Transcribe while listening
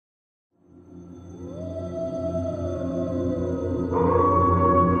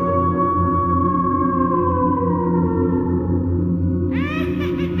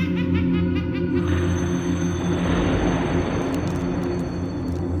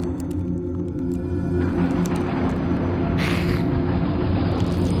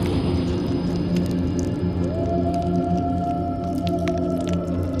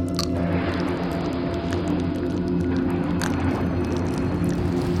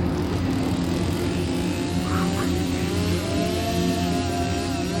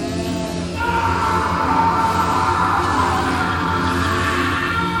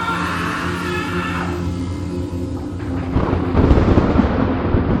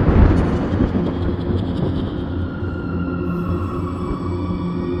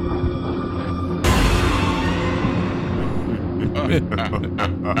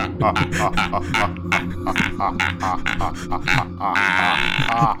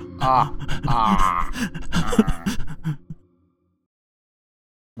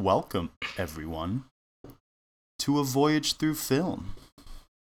Welcome, everyone, to a voyage through film.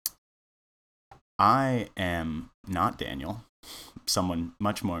 I am not Daniel, someone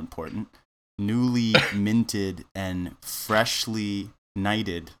much more important, newly minted and freshly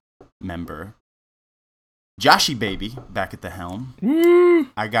knighted member. Joshy Baby back at the helm. Woo!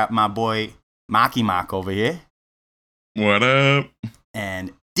 I got my boy Maki Mock over here. What up?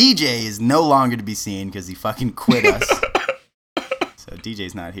 And DJ is no longer to be seen because he fucking quit us. So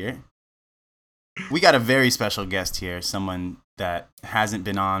DJ's not here. We got a very special guest here, someone that hasn't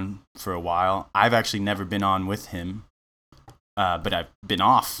been on for a while. I've actually never been on with him, but I've been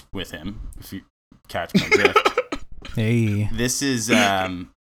off with him, if you catch my drift. Hey. This is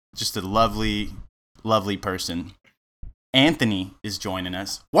just a lovely, lovely person. Anthony is joining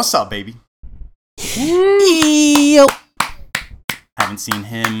us. What's up, baby? Yo. Haven't seen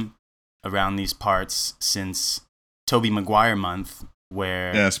him around these parts since Tobey Maguire month,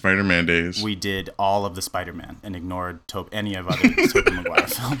 where Spider-Man days. we did all of the Spider-Man and ignored any of other Tobey Maguire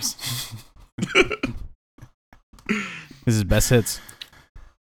films. This is best hits.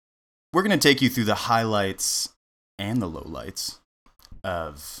 We're going to take you through the highlights and the lowlights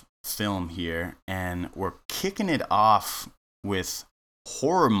of film here, and we're kicking it off with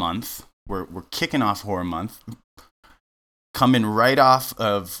Horror Month. We're kicking off Horror Month, coming right off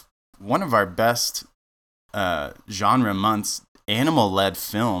of one of our best genre months, animal-led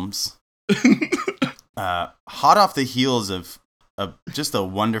films. Hot off the heels of just a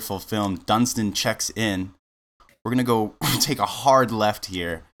wonderful film, Dunstan Checks In. We're going to go take a hard left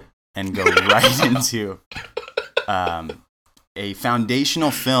here and go right into a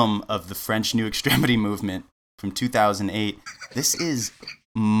foundational film of the French New Extremity movement from 2008. This is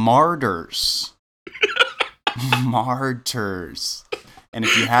Martyrs. Martyrs. And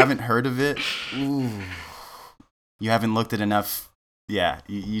if you haven't heard of it, ooh, you haven't looked at enough. Yeah,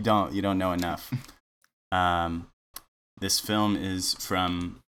 you don't know enough. This film is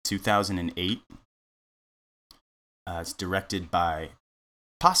from 2008. It's directed by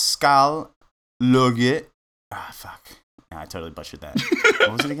Pascal Laugier. Fuck. I totally butchered that.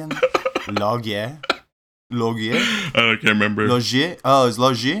 What was it again? Laugier. I can't remember. Laugier. Oh, it's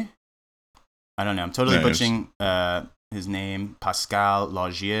Laugier? I don't know. I'm totally Nice. butchering his name. Pascal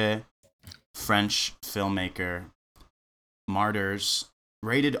Laugier, French filmmaker. Martyrs.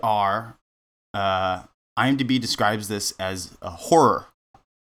 Rated R. IMDb describes this as a horror.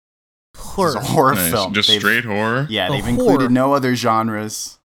 It's a horror Nice. film. Just straight horror? Yeah, A they've horror. included no other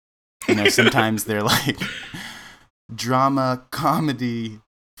genres. You know, sometimes they're like drama, comedy,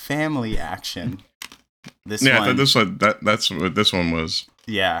 family action. This I one, thought that's what this one was.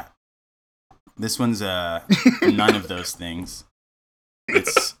 yeah, this one's none of those things.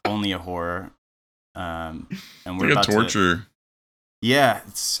 It's only a horror, and we're Like a about to. torture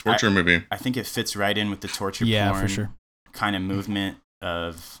It's torture movie. I think it fits right in with the torture Yeah, porn for sure. kind of movement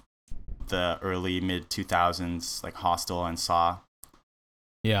of the early mid 2000s, like Hostel and Saw.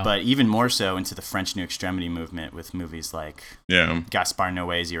 Yeah. But even more so into the French New Extremity movement with movies like Yeah. Gaspar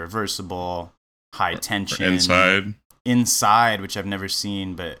Noé's Irreversible, High Tension, Inside. which I've never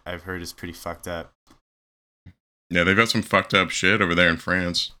seen, but I've heard is pretty fucked up. Yeah, they've got some fucked up shit over there in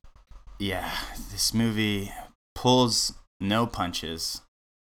France. Yeah, this movie pulls no punches.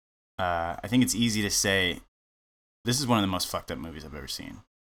 I think it's easy to say this is one of the most fucked up movies I've ever seen.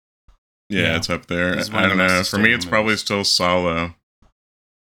 Yeah, it's up there. This is one I of the don't know. most For me, it's disturbing probably movies. still Solo.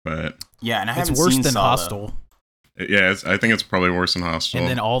 But Yeah, and I it's haven't worse seen than Solo. Hostel. yeah, I think it's probably worse than Hostel. And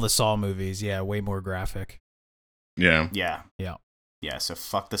then all the Saw movies, yeah, way more graphic. Yeah. Yeah. Yeah. Yeah, so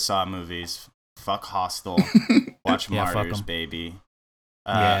fuck the Saw movies. Fuck Hostel. Watch Yeah, fuck Martyrs, 'em. baby.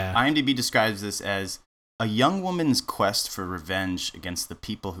 Yeah. IMDb describes this as a young woman's quest for revenge against the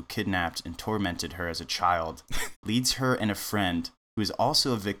people who kidnapped and tormented her as a child leads her and a friend, who is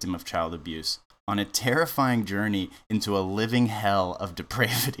also a victim of child abuse, on a terrifying journey into a living hell of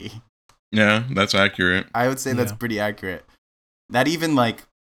depravity. Yeah, that's accurate. I would say that's Yeah. pretty accurate. That even, like,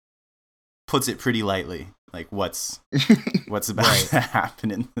 puts it pretty lightly. Like, what's about Right. to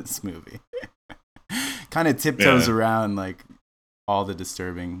happen in this movie. Kind of tiptoes around, like, all the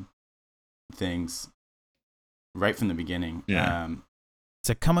disturbing things right from the beginning. Yeah. It's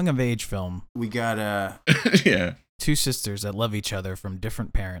a coming of age film. We got Yeah. Two sisters that love each other from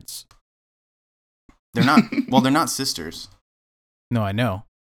different parents. they're not sisters. No, I know.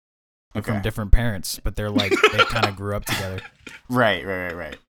 They're Okay. from different parents, but they're like, they kind of grew up together.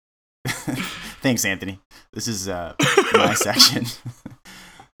 Right. Thanks, Anthony. This is my section.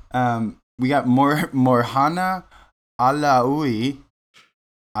 We got Morhana Alaoui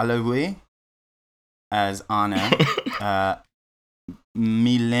as Anna.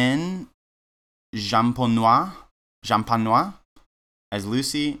 Mylène Jampanois as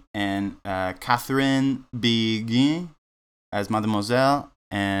Lucy, and Catherine Biguin as Mademoiselle,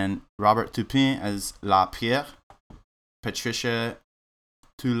 and Robert Tupin as La Pierre, Patricia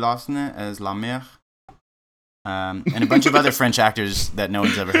Toulasne as La Mère, and a bunch of other French actors that no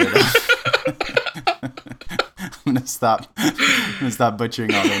one's ever heard of. I'm gonna stop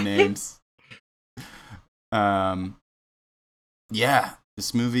butchering all their names. Yeah,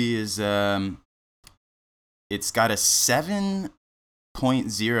 this movie is it's got a 7.0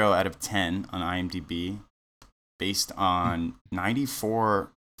 out of 10 on IMDb based on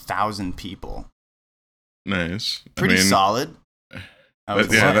 94,000 people. Nice. Pretty solid.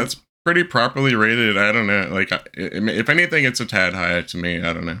 That's pretty properly rated. I don't know. Like, if anything, it's a tad high to me.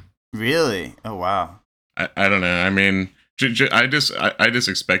 I don't know. Really? Oh, wow. I don't know. I mean, I just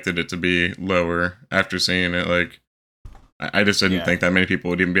expected it to be lower after seeing it. Like, I just didn't think that many people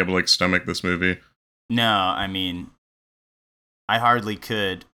would even be able to like stomach this movie. No, I mean, I hardly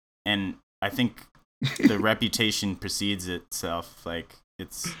could, and I think the reputation precedes itself. Like,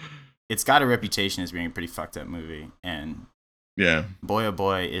 it's got a reputation as being a pretty fucked up movie, and yeah, boy oh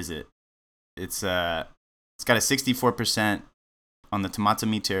boy is it. It's got a 64% on the tomato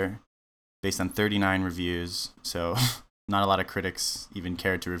meter based on 39 reviews, so not a lot of critics even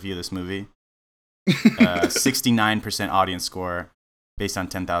cared to review this movie. 69% audience score based on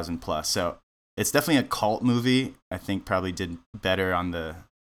 10,000 plus. So it's definitely a cult movie. I think probably did better on the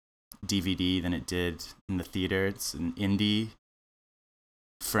DVD than it did in the theater. It's an indie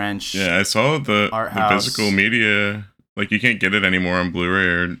French. Yeah, I saw the physical media. Like, you can't get it anymore on Blu-ray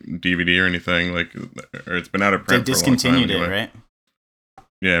or DVD or anything. Like, or it's been out of print. They discontinued it, right?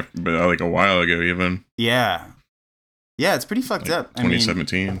 Yeah, but like a while ago, even. Yeah, it's pretty fucked up.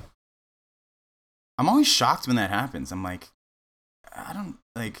 2017. I'm always shocked when that happens. I'm like, I don't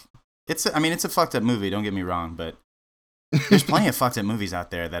like. It's a fucked up movie. Don't get me wrong, but there's plenty of fucked up movies out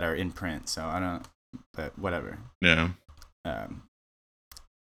there that are in print. So I don't. But whatever. Yeah.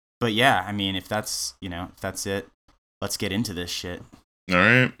 But yeah, I mean, if that's it, let's get into this shit. All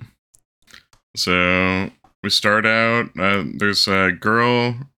right. So we start out. There's a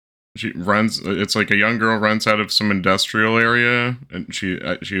girl. She runs. It's like a young girl runs out of some industrial area, and she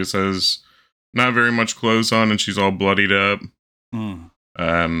just has not very much clothes on, and she's all bloodied up.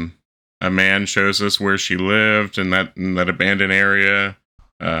 A man shows us where she lived in that abandoned area.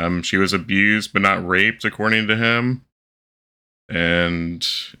 She was abused but not raped, according to him. And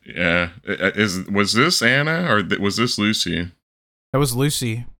yeah, was this Anna or was this Lucy? That was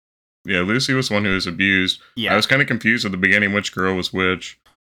Lucy. Yeah, Lucy was the one who was abused. Yeah, I was kind of confused at the beginning which girl was which.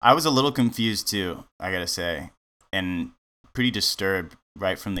 I was a little confused too, I gotta say, and pretty disturbed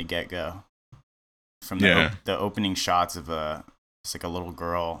right from the get-go. From the opening shots of it's like a little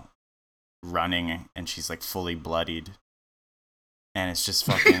girl running, and she's like fully bloodied, and it's just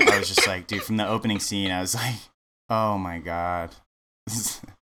fucking. I was just like, dude, from the opening scene, I was like, oh my god,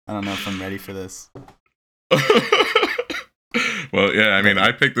 I don't know if I'm ready for this. Well, yeah, I mean,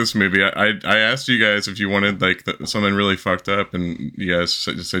 I picked this movie. I asked you guys if you wanted like something really fucked up, and you guys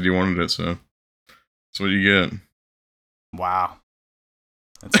said you wanted it, so that's what you get. Wow,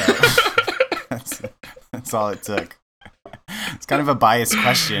 that's all it took. It's kind of a biased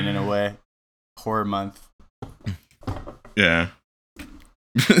question in a way. Horror month. Yeah.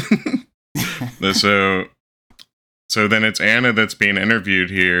 So then it's Anna that's being interviewed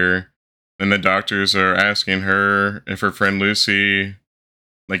here. And the doctors are asking her if her friend Lucy,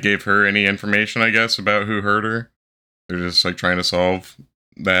 like, gave her any information, I guess, about who hurt her. They're just, like, trying to solve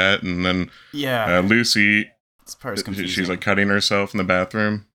that. And then Lucy, this part's confusing. She's, like, cutting herself in the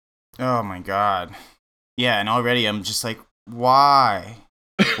bathroom. Oh, my God. Yeah, and already I'm just like, why?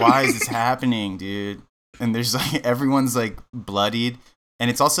 Why is this happening, dude? And there's, like, everyone's, like, bloodied.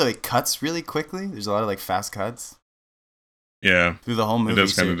 And it's also, it cuts really quickly. There's a lot of, like, fast cuts. Yeah. Through the whole movie. It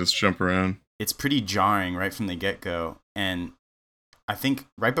does kind of just jump around. It's pretty jarring right from the get-go. And I think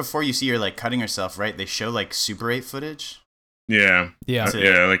right before you see her, like, cutting herself, right, they show, like, Super 8 footage. Yeah. Yeah,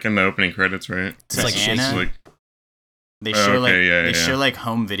 like in the opening credits, right? It's like Anna. They show, they show, like,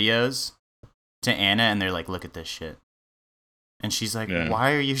 home videos to Anna, and they're like, look at this shit. And she's like,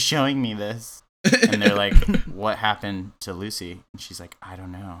 why are you showing me this? And they're like, what happened to Lucy? And she's like, I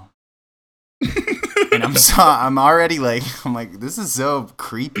don't know. And I'm already like, I'm like, this is so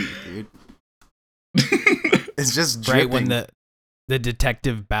creepy, dude. It's just dripping. Right when the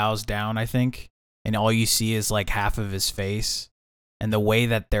detective bows down, I think, and all you see is like half of his face, and the way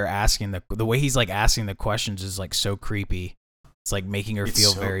that they're asking the way he's like asking the questions is like so creepy. It's like making her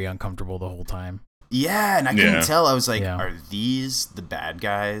feel very uncomfortable the whole time. Yeah, and I couldn't tell. I was like, Yeah. are these the bad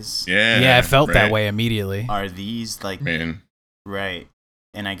guys? Yeah, I felt that way immediately. Are these like Man. right?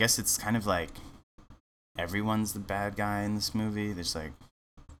 And I guess it's kind of like everyone's the bad guy in this movie. There's like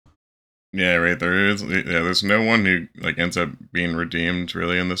Yeah, right. There's no one who like ends up being redeemed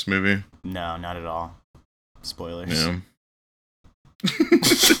really in this movie. no, not at all. Spoilers. Yeah.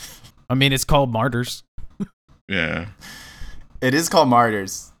 I mean, it's called Martyrs. Yeah. It is called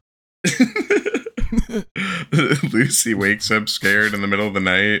Martyrs. Lucy wakes up scared in the middle of the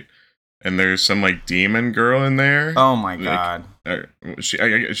night, and there's some like demon girl in there. Oh my Like, god. She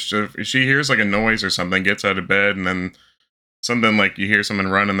hears like a noise or something, gets out of bed, and then something like you hear someone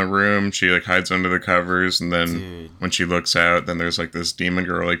run in the room. She like hides under the covers, and then Dude. when she looks out, then there's like this demon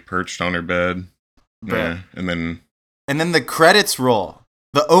girl like perched on her bed. Bruh. Yeah, and then the credits roll.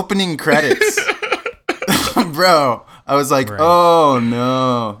 The opening credits. Bro, I was like, Right. oh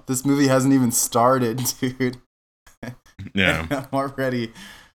no. This movie hasn't even started, dude. yeah, I'm already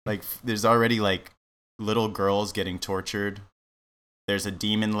like there's already like little girls getting tortured. There's a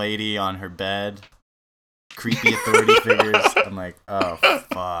demon lady on her bed. Creepy authority figures. I'm like, oh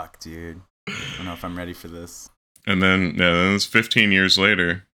fuck, dude. I don't know if I'm ready for this. and then it's 15 years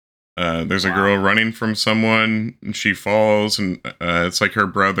later. There's a girl running from someone, and she falls, and it's like her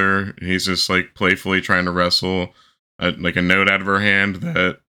brother. He's just like playfully trying to wrestle like a note out of her hand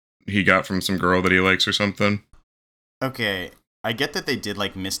that he got from some girl that he likes or something. Okay, I get that they did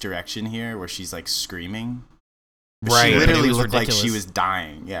like misdirection here where she's like screaming. Right. She but it literally was looked like ridiculous. she was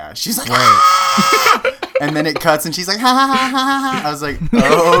dying. Yeah. She's like, Right. "Ah!" And then it cuts and she's like, ha ha ha ha ha. I was like,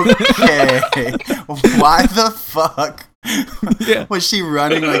 okay. Why the fuck was she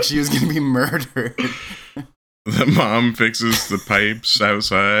running like she was going to be murdered? The mom fixes the pipes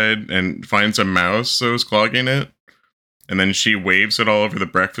outside and finds a mouse that was clogging it. And then she waves it all over the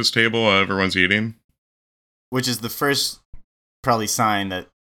breakfast table while everyone's eating. Which is the first probably sign that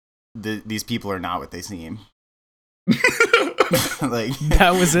these people are not what they seem. Like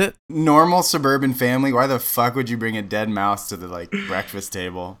That was it. normal suburban family. Why the fuck would you bring a dead mouse to the like breakfast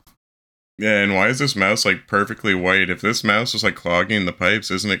table? Yeah, and why is this mouse like perfectly white? If this mouse was like clogging the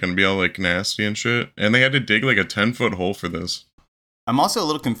pipes, isn't it going to be all like nasty and shit? And they had to dig like a 10-foot hole for this. I'm also a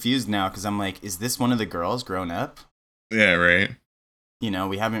little confused now because I'm like, is this one of the girls grown up? Yeah, right. You know,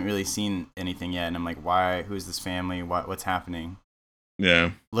 we haven't really seen anything yet, and I'm like, why? Who's this family? What's happening?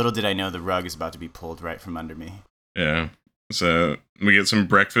 Yeah, Little did I know the rug is about to be pulled right from under me. yeah. So we get some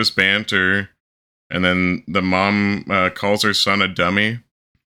breakfast banter, and then the mom calls her son a dummy.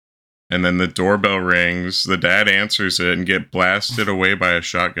 And then the doorbell rings, the dad answers it, and get blasted away by a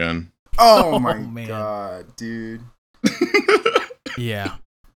shotgun. Oh, Oh, my man. god, dude. Yeah.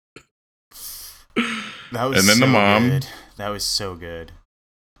 That was And then so the mom- good. That was so good.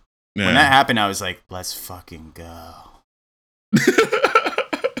 Yeah. When that happened, I was like, let's fucking go.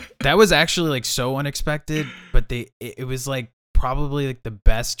 That was actually like so unexpected, but it was like probably like the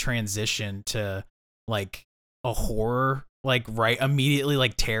best transition to like a horror, like right immediately,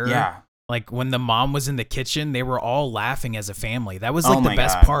 like terror. Yeah. Like when the mom was in the kitchen, they were all laughing as a family. That was Oh like the my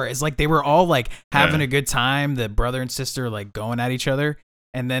best God. part. It's like they were all like having Yeah. a good time. The brother and sister like going at each other.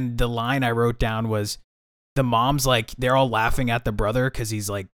 And then the line I wrote down was the mom's like, they're all laughing at the brother because he's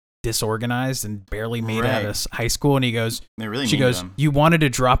like disorganized and barely made it out of high school. And he goes, They really she mean goes, them. you wanted to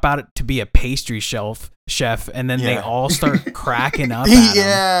drop out to be a pastry chef. And then they Yeah. all start cracking up at him.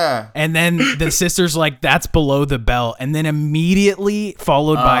 Yeah. And then the sister's like, that's below the belt. And then immediately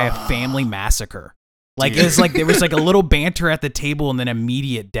followed by a family massacre. Like, Dude. it's like there was like a little banter at the table and then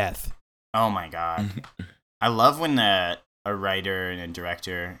immediate death. Oh my god. I love when a writer and a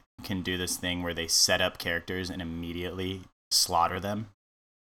director can do this thing where they set up characters and immediately slaughter them.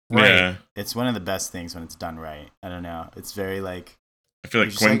 Yeah. It's one of the best things when it's done right. I don't know. It's very like I feel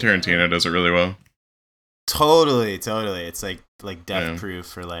like Just Quentin like- Tarantino does it really well. totally. It's like death Yeah. proof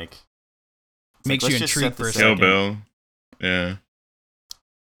for like it's Makes like, you let's just intrigued set for a this Kill up. second. Bill. Yeah.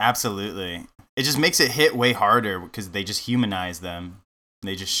 Absolutely. It just makes it hit way harder because they just humanize them.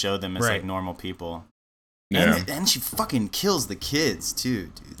 They just show them as like Right. normal people. Yeah. And she fucking kills the kids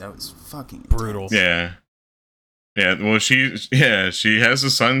too, dude. That was fucking Brutal. intense. Yeah. Yeah. Well, she has the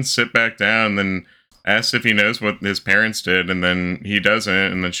son sit back down, then asks if he knows what his parents did, and then he doesn't,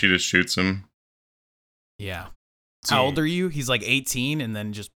 and then she just shoots him. Yeah. Dude. How old are you? He's like 18 and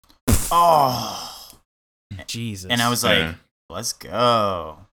then just, Oh. Jesus. And I was like, Yeah. let's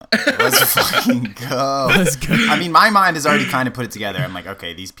go. Let's fucking go. Let's go. I mean, my mind has already kind of put it together. I'm like,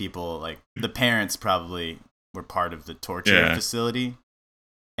 okay, these people, like, the parents probably were part of the torture facility.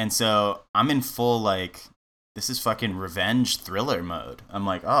 And so I'm in full, like, this is fucking revenge thriller mode. I'm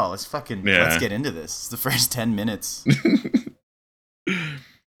like, oh, let's get into this. It's the first 10 minutes.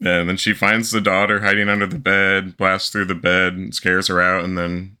 Yeah, and then she finds the daughter hiding under the bed, blasts through the bed, and scares her out, and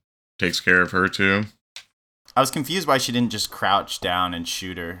then takes care of her too. I was confused why she didn't just crouch down and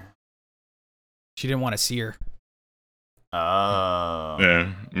shoot her. She didn't want to see her. Oh.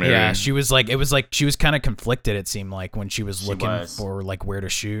 Yeah, maybe. Yeah, she was like, it was like she was kind of conflicted, it seemed like, when she was looking for like where to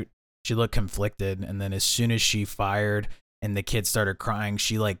shoot. She looked conflicted, and then as soon as she fired and the kid started crying,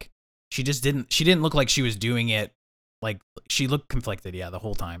 she didn't look like she was doing it. Like, she looked conflicted, the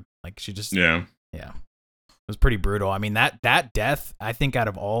whole time. Like, she just... Yeah. It was pretty brutal. I mean, that death, I think out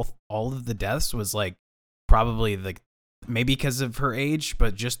of all of the deaths was, like, probably, maybe because of her age,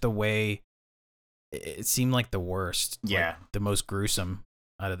 but just the way it seemed like the worst. Yeah. Like, the most gruesome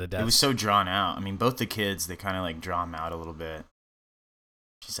out of the deaths. It was so drawn out. I mean, both the kids, they kind of, like, draw them out a little bit.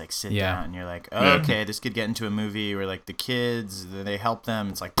 She's like, sit down, and you're like, oh, okay, this could get into a movie where, like, the kids, they help them.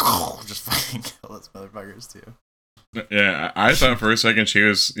 It's like, just fucking kill those motherfuckers, too. Yeah, I thought for a second she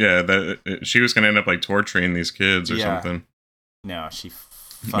was gonna end up like torturing these kids or something. No, she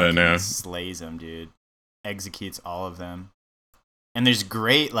fucking slays them, dude. Executes all of them. And there's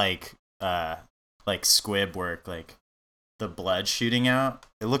great like squib work, like the blood shooting out.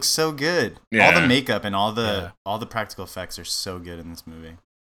 It looks so good. Yeah. All the makeup and all the practical effects are so good in this movie.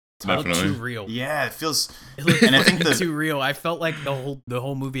 Definitely. Too real. Yeah, it feels. And I think too real. I felt like the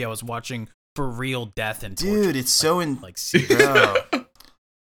whole movie I was watching for real death and torture. Dude, it's so bro.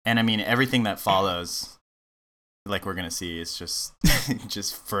 And I mean, everything that follows, like we're gonna see, is just it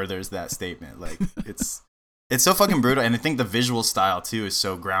just furthers that statement. Like it's so fucking brutal, and I think the visual style too is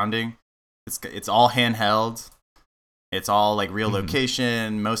so grounding. It's all handheld. It's all like real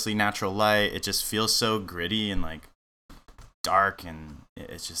location, mostly natural light. It just feels so gritty and like dark, and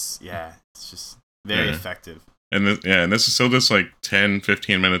it's just very effective. And this is still just like 10,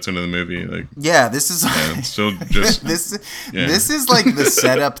 15 minutes into the movie. Like, yeah, this is still just this is like the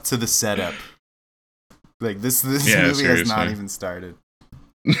setup to the setup. Like this movie seriously has not even started.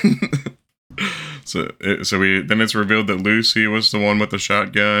 So it's revealed that Lucy was the one with the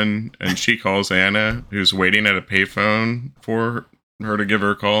shotgun, and she calls Anna, who's waiting at a payphone for her to give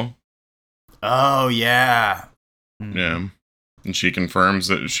her a call. Oh yeah. Yeah, and she confirms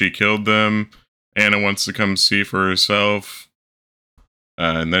that she killed them. Anna wants to come see for herself.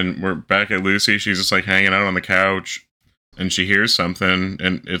 And then we're back at Lucy. She's just like hanging out on the couch. And she hears something.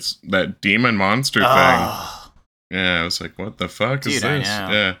 And it's that demon monster thing. Yeah, I was like, what the fuck is this?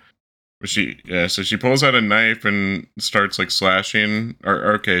 Yeah. So she pulls out a knife and starts like slashing.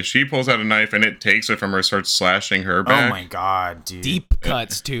 She pulls out a knife and it takes it from her, starts slashing her back. Oh my god, dude. Deep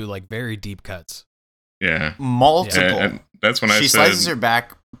cuts too, like very deep cuts. Yeah. Multiple. And that's when she slices her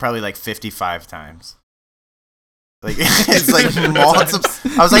back probably like 55 times. Like it's like multiple.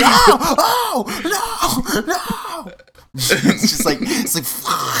 I was like, no. It's just like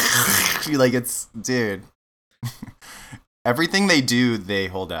it's dude. Everything they do, they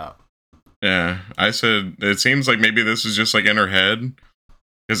hold out. Yeah, I said it seems like maybe this is just like in her head.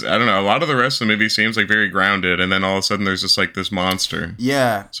 Because, I don't know, a lot of the rest of the movie seems like very grounded, and then all of a sudden there's just like this monster.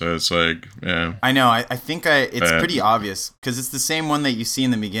 Yeah. So it's like, yeah. I know, I think it's pretty obvious, because it's the same one that you see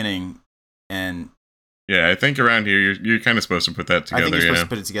in the beginning, and... Yeah, I think around here, you're kind of supposed to put that together, I think you're supposed to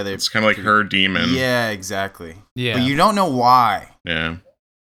put it together. It's kind of like her demon. Yeah, exactly. Yeah. But you don't know why. Yeah.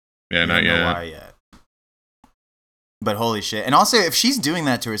 Yeah, not yet. You don't know why yet. But holy shit. And also, if she's doing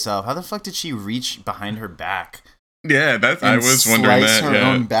that to herself, how the fuck did she reach behind her back? Yeah, I was wondering that. Her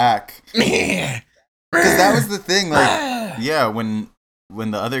own back. Because that was the thing. Like, yeah, when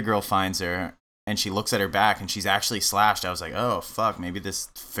the other girl finds her and she looks at her back and she's actually slashed, I was like, oh fuck, maybe this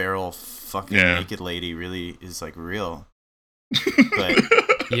feral fucking naked lady really is like real. But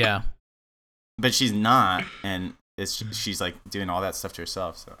yeah, but she's not, and she's like doing all that stuff to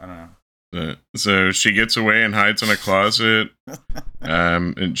herself. So I don't know. So she gets away and hides in a closet.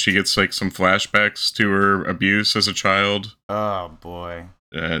 And she gets like some flashbacks to her abuse as a child. Oh boy.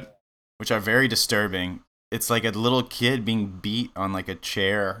 Which are very disturbing. It's like a little kid being beat on like a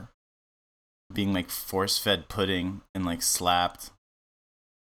chair, being like force-fed pudding and like slapped.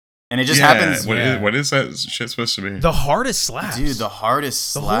 And it just happens. What is that shit supposed to be? The hardest slaps. Dude, the hardest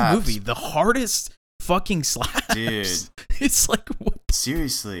slaps. The whole movie, the hardest fucking slaps. Dude. It's like, what?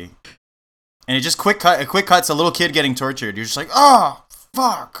 Seriously. And it just quick cut's a little kid getting tortured. You're just like, oh,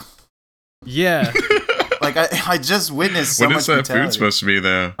 fuck. Yeah. Like, I just witnessed so much brutality. What is that food supposed to be,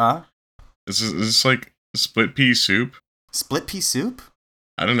 though? Huh? Is this like split pea soup? Split pea soup?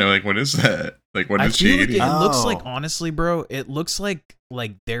 I don't know, like, what is that? Like, what I is she feel like eating? it looks like, Oh. honestly, bro, it looks like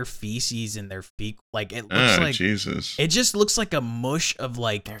their feces and their feet. Like it looks like Jesus. it just looks like a mush of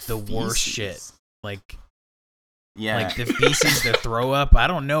like Their the worst feces. shit. Like Yeah. like the feces, the throw up. I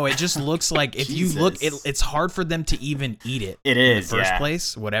don't know. It just looks like if you look, Jesus. it's hard for them to even eat it. It in is, the first yeah.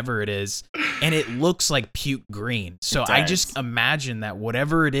 place, whatever it is, and it looks like puke green. So It I does. just imagine that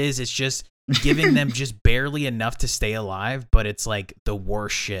whatever it is, it's just giving them just barely enough to stay alive, but it's like the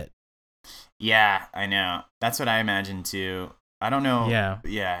worst shit. Yeah, I know. That's what I imagine too. I don't know. Yeah.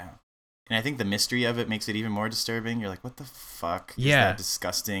 Yeah. And I think the mystery of it makes it even more disturbing. You're like, what the fuck? Is Yeah. that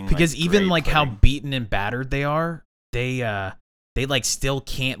disgusting? Because like, even gray like how pudding? beaten and battered they are, they like still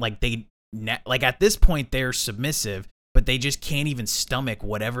can't like like at this point they're submissive, but they just can't even stomach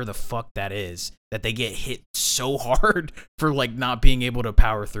whatever the fuck that is, that they get hit so hard for like not being able to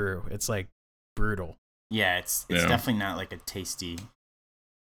power through. It's like brutal. Yeah, it's Yeah. definitely not like a tasty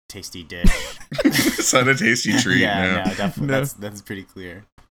dish. It's not a tasty treat. Yeah, no. no, definitely. No. That's pretty clear.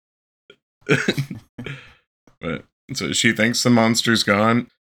 But so she thinks the monster's gone,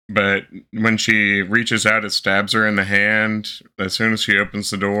 but when she reaches out, it stabs her in the hand as soon as she opens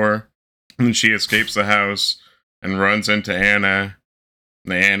the door. And she escapes the house and runs into Anna.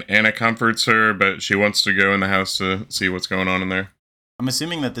 And Anna comforts her, but she wants to go in the house to see what's going on in there. I'm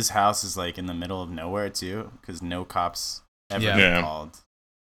assuming that this house is like in the middle of nowhere too, because no cops ever Yeah. get Yeah. called.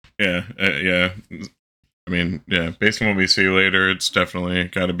 Yeah. I mean, yeah, based on what we see later, it's definitely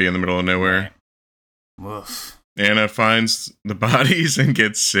got to be in the middle of nowhere. Right. Woof. Anna finds the bodies and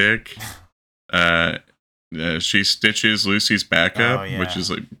gets sick. She stitches Lucy's back up, Oh, yeah. which is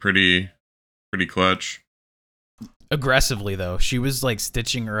like pretty clutch. Aggressively though, she was like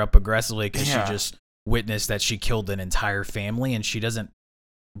stitching her up aggressively because Yeah. she just witnessed that she killed an entire family, and she doesn't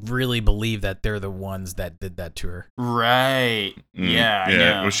really believe that they're the ones that did that to her. Right. Yeah. I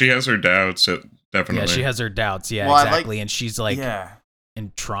know. Well, she has her doubts, definitely. Yeah, she has her doubts. Yeah, Well, I like- exactly, and she's like yeah.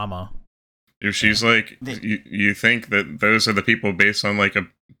 in trauma. If she's like, you think that those are the people based on like a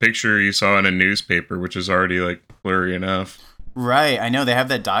picture you saw in a newspaper, which is already like blurry enough. Right. I know they have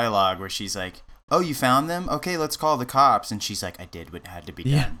that dialogue where she's like, "Oh, you found them? Okay, let's call the cops." And she's like, "I did what had to be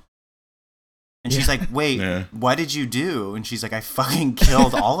Yeah. done." And she's like, "Wait, Yeah. what did you do?" And she's like, "I fucking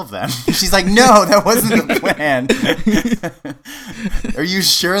killed all of them." She's like, "No, that wasn't the plan." Are you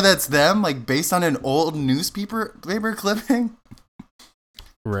sure that's them? Like based on an old newspaper clipping?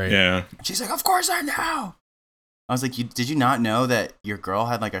 Right. Yeah. She's like, "Of course I know." I was like, did you not know that your girl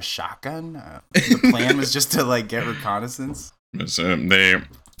had like a shotgun? The plan was just to like get reconnaissance. So they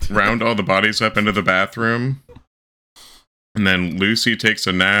round all the bodies up into the bathroom, and then Lucy takes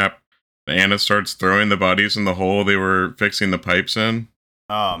a nap. Anna starts throwing the bodies in the hole they were fixing the pipes in,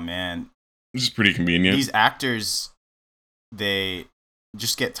 Oh man, which is pretty convenient. these actors, they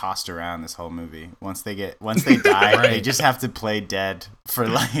just get tossed around this whole movie. Once they die, Right. they just have to play dead for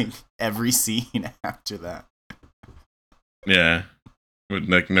like every scene after that. Yeah. With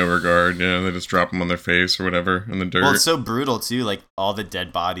like no regard, they just drop them on their face or whatever in the dirt. Well, it's so brutal too. Like all the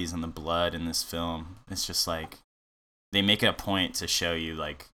dead bodies and the blood in this film. It's just like they make it a point to show you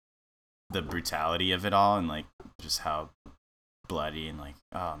like the brutality of it all and like just how bloody and like,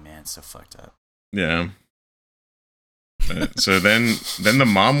 oh man, it's so fucked up. Yeah. So then the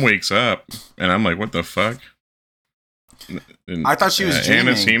mom wakes up, and I'm like, what the fuck? And, I thought she was Anna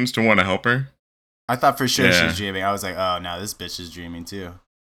dreaming. seems to want to help her. I thought for sure she Yeah. was dreaming. I was like, oh no, this bitch is dreaming too.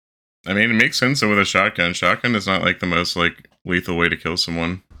 I mean, it makes sense though with a shotgun. Shotgun is not like the most like lethal way to kill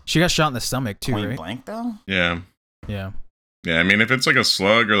someone. She got shot in the stomach too, Point right? blank though? Yeah. Yeah. Yeah, I mean, if it's like a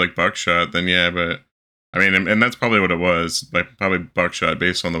slug or like buckshot, then yeah, but I mean, and that's probably what it was, like probably buckshot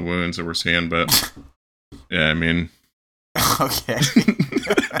based on the wounds that we're seeing, but yeah, I mean, Okay.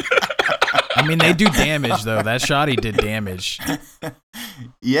 I mean, they do damage though. That shotty did damage.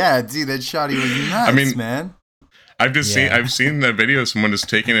 Yeah, dude, that shotty was nuts, I mean- man. I've seen that video of someone just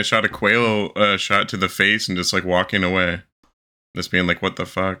taking a shot of quail shot to the face and just like walking away, just being like, what the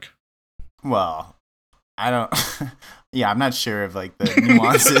fuck? Well, I don't. Yeah, I'm not sure of like the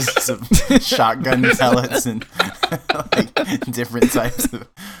nuances of shotgun pellets and like different types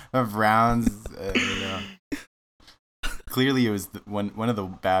of rounds. You know. Clearly, it was one of the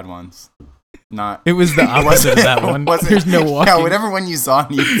bad ones. Not. It was the opposite of that one. Wasn't- There's no walking. Yeah, whatever one you saw on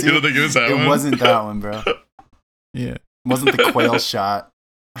YouTube. You don't think it was that one? It wasn't that one, bro. Yeah. It wasn't the quail shot.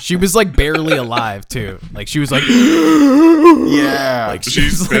 She was like barely alive too. Like she was like, Yeah. like She's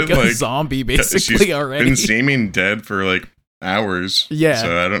she's like been, a like- zombie basically She's already. been seeming dead for like hours. Yeah.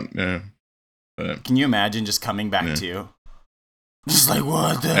 So I don't know. But, Can you imagine just coming back Yeah. to you? Just like,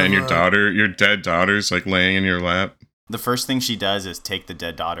 what the and your fuck? daughter, your dead daughter's like laying in your lap. the first thing she does is take the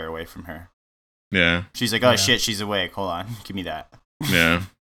dead daughter away from her. Yeah. She's like, oh shit, she's awake. Hold on, give me that. Yeah.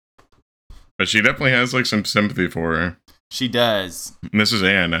 But she definitely has like some sympathy for her. She does. And this is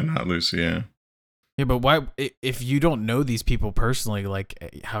Anna, not Lucy. Yeah. Yeah, but why? If you don't know these people personally, like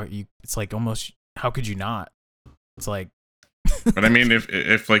it's like almost how could you not? It's like. But I mean,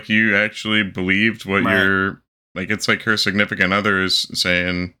 if like you actually believed what you're like, it's like her significant other is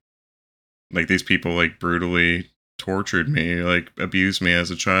saying, like these people like brutally tortured me, like abused me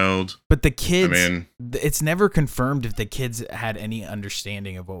as a child. But the kids, I mean, it's never confirmed if the kids had any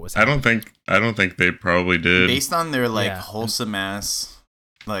understanding of what was happening. I don't think they probably did. Based on their like wholesome ass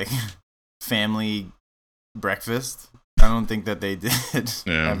like family breakfast, I don't think that they did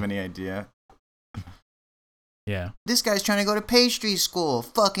have any idea. Yeah. This guy's trying to go to pastry school.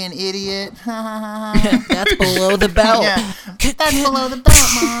 Fucking idiot. That's below the belt. Yeah. That's below the belt,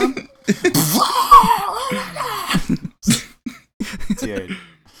 Mom. Dude.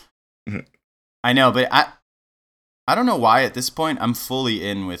 I know, but I don't know why at this point I'm fully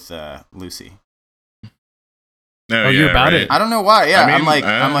in with Lucy. No, you're about it. I don't know why. Yeah, I mean,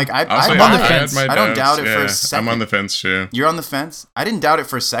 I'm on the fence. I don't doubt it for a second. I'm on the fence too. You're on the fence? I didn't doubt it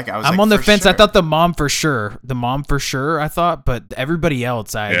for a second. I'm on the fence. Sure. I thought the mom for sure. I thought, but everybody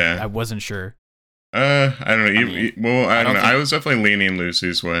else, I wasn't sure. I don't know. I don't know. I was definitely leaning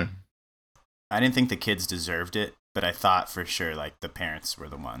Lucy's way. I didn't think the kids deserved it, but I thought for sure like the parents were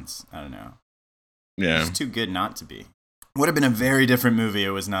the ones. I don't know. Yeah. It's too good not to be. Would have been a very different movie.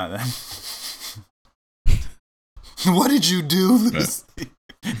 It was not that. What did you do, Lucy?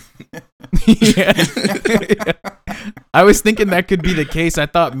 Yeah. I was thinking that could be the case. I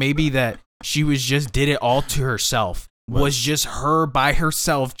thought maybe that she did it all to herself. Was just her by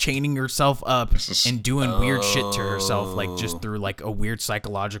herself, chaining herself up and doing weird shit to herself, like just through like a weird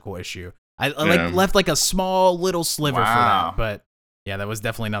psychological issue. I left like a small little sliver for that, but yeah, that was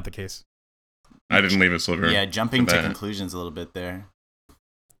definitely not the case. I didn't leave a sliver. Yeah, jumping to conclusions a little bit there.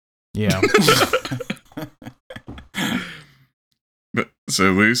 Yeah.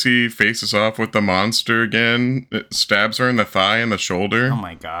 So Lucy faces off with the monster again. It stabs her in the thigh and the shoulder. Oh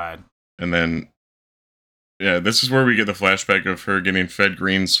my god. And then, yeah, this is where we get the flashback of her getting fed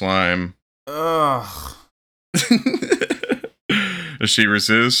green slime. Ugh. As she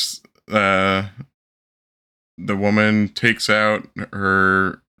resists, the woman takes out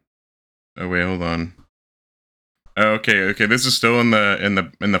her. Oh wait, hold on. Okay. This is still in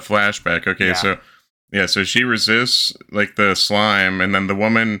the flashback. Okay, so she resists like the slime, and then the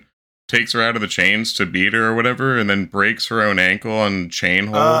woman takes her out of the chains to beat her or whatever, and then breaks her own ankle on chain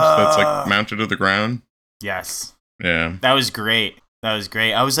holds that's like mounted to the ground. Yes. Yeah. That was great. I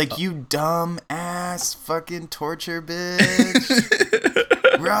was like, you dumb ass fucking torture bitch.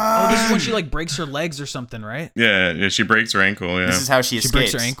 Oh, this is when she like breaks her legs or something, right? Yeah, she breaks her ankle. Yeah, this is how she escapes. She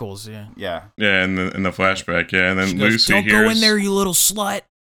breaks her ankles. Yeah. Yeah, in the flashback. Yeah, and then she goes, Lucy don't hears, go in there, you little slut.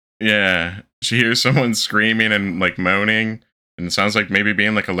 Yeah, she hears someone screaming and like moaning, and it sounds like maybe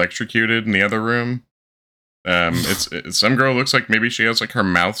being like electrocuted in the other room. It's some girl looks like maybe she has like her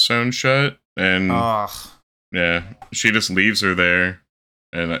mouth sewn shut, and yeah, she just leaves her there,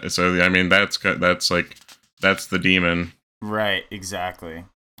 and so I mean that's the demon. Right, exactly.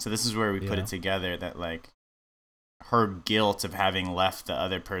 So this is where we put it together that like her guilt of having left the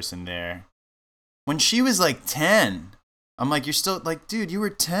other person there when she was like 10. I'm like, you're still like, dude, you were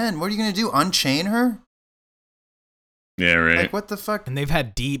 10. What are you going to do? Unchain her? Yeah, right. Like, what the fuck? And they've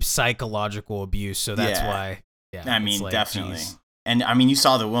had deep psychological abuse, so that's why. Yeah, I mean, like, definitely. geez. And I mean, you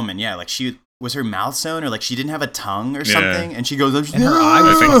saw the woman. Yeah, like was her mouth sewn, or like she didn't have a tongue or something, and she goes, and her eye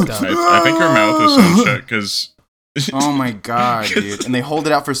was fucked up. I think her mouth was sewn shut because. Oh my god, dude! And they hold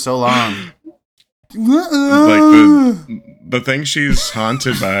it out for so long. Like the thing she's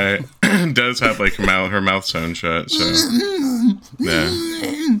haunted by does have like her mouth sewn shut. So yeah.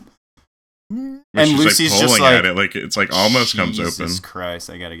 And she's Lucy's like just pulling at it, like it's like almost comes open. Jesus Christ!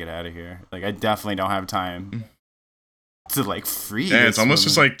 I gotta get out of here. Like I definitely don't have time to like free. Yeah, it's almost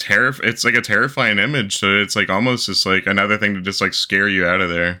just like It's like a terrifying image. So it's like almost just like another thing to just like scare you out of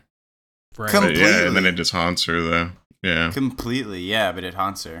there. Right. Completely. Yeah, and then it just haunts her though. Yeah. Completely, yeah, but it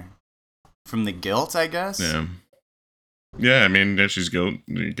haunts her. From the guilt, I guess? Yeah. Yeah, I mean, yeah, she's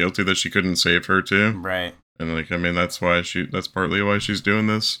guilty that she couldn't save her too. Right. And like, I mean, that's partly why she's doing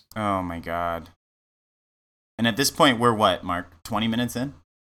this. Oh my god. And at this point, we're what, Mark? 20 minutes in?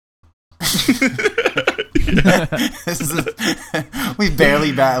 We've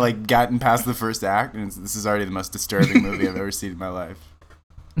barely gotten past the first act, and this is already the most disturbing movie I've ever seen in my life.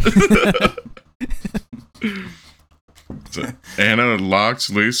 So Anna locks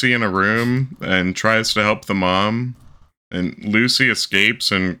Lucy in a room and tries to help the mom. And Lucy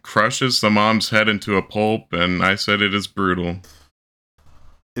escapes and crushes the mom's head into a pulp, and I said it is brutal.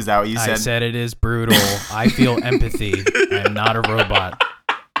 Is that what you said? I said it is brutal. I feel empathy. I am not a robot.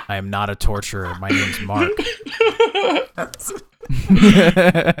 I am not a torturer. My name's Mark.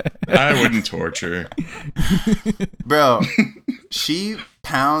 I wouldn't torture. Bro, she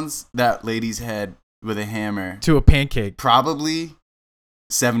pounds that lady's head with a hammer. To a pancake. Probably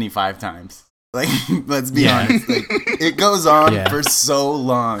 75 times. Like, let's be honest. Like, it goes on for so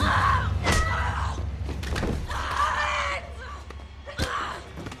long.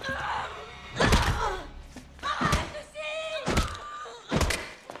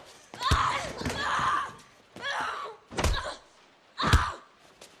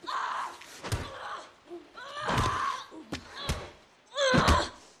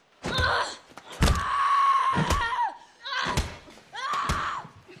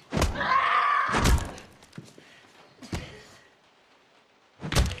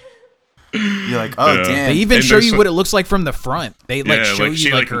 You're like, oh, damn. They even show you what it looks like from the front. They show you she,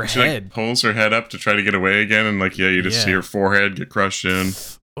 her she head. Pulls her head up to try to get away again, and you just see her forehead get crushed in.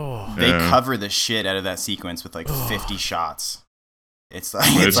 Oh. They cover the shit out of that sequence with 50 shots. It's like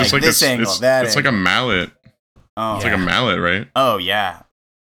it's like this angle, that it's angle. like a mallet. Oh, it's like a mallet, right? Oh yeah,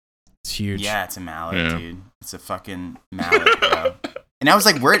 it's huge. Yeah, it's a mallet, dude. It's a fucking mallet, bro. And I was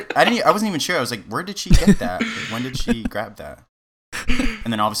like, where? I wasn't even sure. I was like, where did she get that? Like, when did she grab that?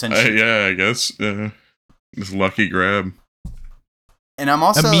 And then all of a sudden, I guess this lucky grab. And I'm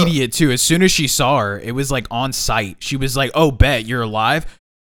also immediate too. As soon as she saw her, it was like on sight. She was like, "Oh, bet you're alive."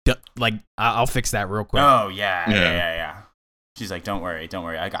 Like, I'll fix that real quick. Oh yeah. She's like, don't worry,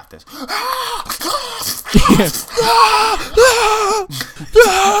 I got this.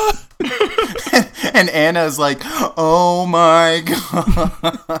 And Anna's like, oh my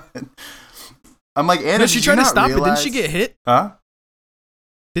god. I'm like, Anna, she tried to stop it. Didn't she get hit? Huh?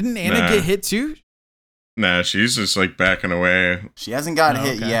 Didn't Anna get hit too? Nah, she's just like backing away. She hasn't gotten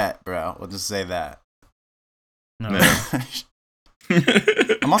hit yet, bro. We'll just say that. No.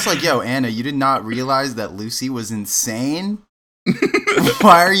 I'm also like, yo, Anna, you did not realize that Lucy was insane?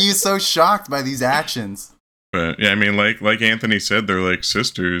 Why are you so shocked by these actions? But yeah, I mean, like Anthony said, they're like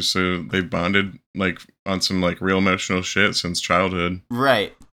sisters, so they bonded on some real emotional shit since childhood.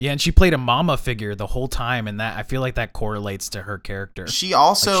 Right. Yeah, and she played a mama figure the whole time, and that I feel like that correlates to her character. She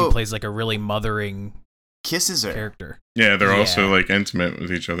also she plays like a really mothering kisses her character. Yeah, they're also intimate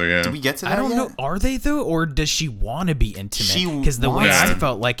with each other. Yeah. Did we get to that? I don't know. Are they though, or does she want to be intimate? Because the way I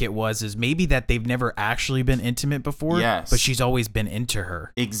felt like it is maybe that they've never actually been intimate before. Yes, but she's always been into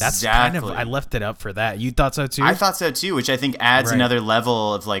her. Exactly. That's kind of I left it up for that. You thought so too? I thought so too, which I think adds another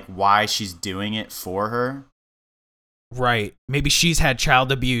level of why she's doing it for her. Right. Maybe she's had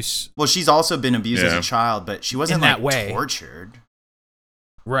child abuse. Well, she's also been abused as a child, but she wasn't in that way tortured.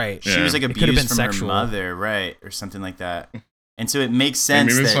 Right. She was abused from sexual. Her mother, right, or something like that. And so it makes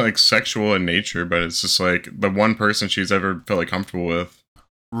sense. Maybe it's sexual in nature, but it's just the one person she's ever felt comfortable with.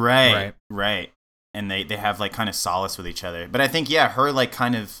 Right. And they have kind of solace with each other. But I think her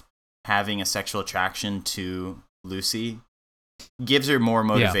kind of having a sexual attraction to Lucy gives her more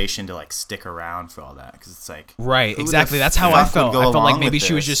motivation to stick around for all that, because it's right, exactly. That's how I felt. I felt like maybe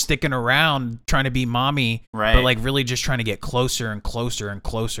she was just sticking around trying to be mommy, right? But really just trying to get closer and closer and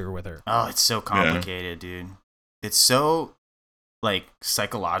closer with her. Oh, it's so complicated, dude. It's so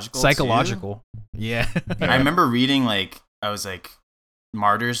psychological. Psychological. Too. Yeah. I remember reading I was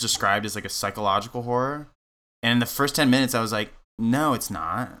Martyrs described as a psychological horror, and in the first 10 minutes I was like, no, it's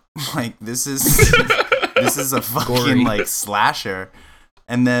not. This is. This is a fucking slasher,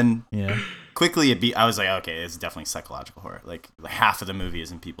 and then quickly I was like, okay, it's definitely psychological horror. Half of the movie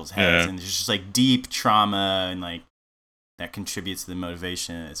is in people's heads, and there's just deep trauma, and that contributes to the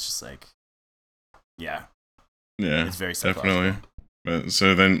motivation. It's just it's very psychological. Definitely.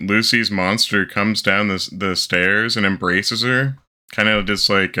 So then Lucy's monster comes down the stairs and embraces her, kind of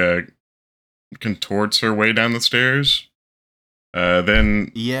just contorts her way down the stairs.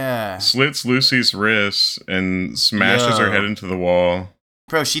 Then slits Lucy's wrists and smashes her head into the wall.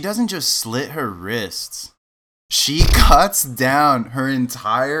 Bro, she doesn't just slit her wrists. She cuts down her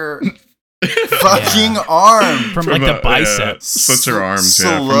entire fucking arm. From the biceps. Slits her arms,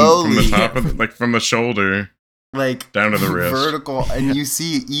 slowly. From the top of from the shoulder. Down to the wrist. Vertical, and you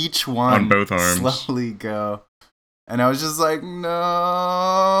see each one on both arms slowly go. And I was just like, no.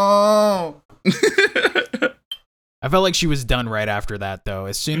 I felt like she was done right after that, though.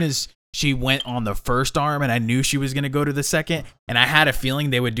 As soon as she went on the first arm, and I knew she was going to go to the second, and I had a feeling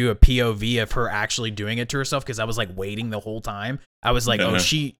they would do a POV of her actually doing it to herself, because I was waiting the whole time. I was like, oh,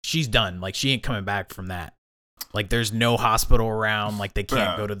 she's done. She ain't coming back from that. Like there's no hospital around. Like they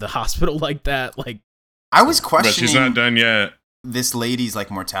can't go to the hospital like that. Like I was But questioning she's not done yet. this lady's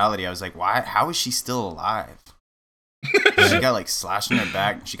like mortality. I was like, why? How is she still alive? She got like slashed in her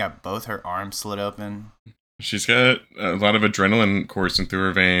back. She got both her arms slit open. She's got a lot of adrenaline coursing through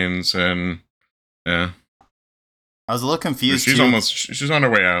her veins, and yeah, I was a little confused. She's on her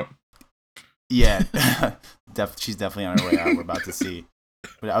way out. Yeah, she's definitely on her way out. We're about to see.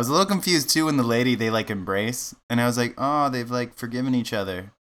 But I was a little confused too when the lady, they like embrace, and I was like, oh, they've like forgiven each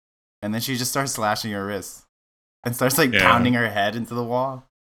other. And then she just starts slashing her wrists and starts like pounding her head into the wall.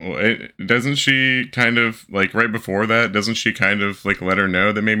 Well, doesn't she kind of like right before that? Doesn't she kind of like let her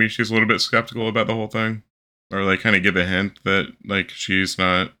know that maybe she's a little bit skeptical about the whole thing, or like kind of give a hint that like she's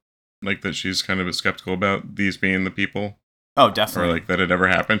not like that she's kind of skeptical about these being the people? Oh, definitely. Or like that it ever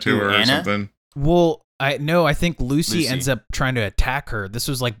happened to her or something. Well, I think Lucy ends up trying to attack her. This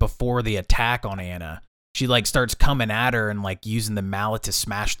was like before the attack on Anna. She like starts coming at her and like using the mallet to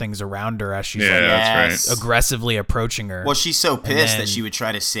smash things around her as she's that's right. aggressively approaching her. Well, she's so pissed that she would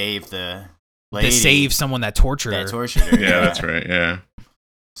try to save the lady. To save someone that tortured her. Yeah, that's right. Yeah.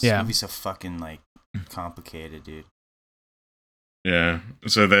 This movie's so fucking like complicated, dude. Yeah.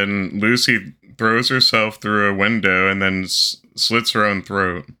 So then Lucy throws herself through a window and then slits her own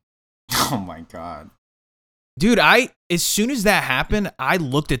throat. Oh my god. Dude, as soon as that happened, I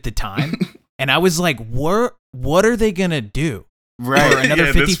looked at the time and I was like, what are they going to do? Right. For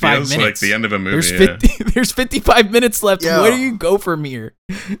another 55 this feels minutes. Like the end of a movie. There's 55 minutes left. Yo. Where do you go from here?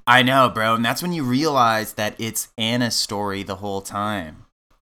 I know, bro. And that's when you realize that it's Anna's story the whole time.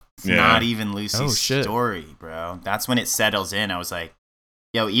 It's not even Lucy's story, bro. That's when it settles in. I was like,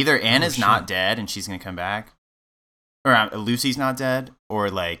 yo, either Anna's not dead and she's going to come back, or Lucy's not dead, or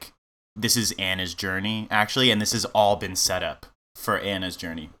like this is Anna's journey, actually, and this has all been set up for Anna's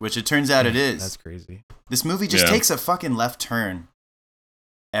journey, which it turns out it is. That's crazy. This movie just takes a fucking left turn.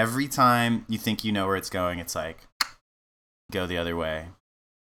 Every time you think you know where it's going, it's like, go the other way.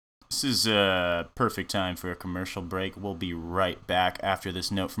 This is a perfect time for a commercial break. We'll be right back after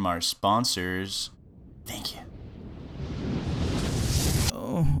this note from our sponsors. Thank you.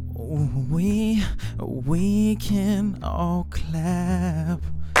 Oh, we can all clap,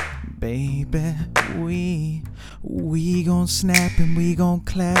 baby. We gon' snap and we gon'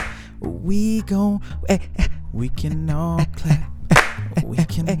 clap. We can all clap. We can all clap.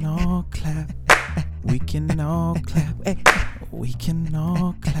 We can all clap. We can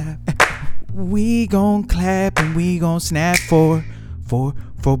all clap. We gon' clap and we gon' snap for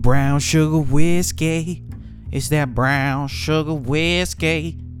brown sugar whiskey. It's that brown sugar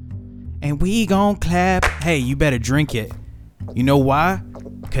whiskey. And we gon' clap. Hey, you better drink it. You know why?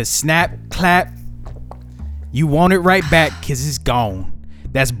 Cause snap, clap. You want it right back cause it's gone.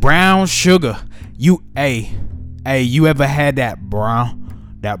 That's brown sugar. You ever had that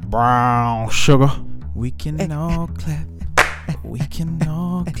brown sugar? We can all clap. We can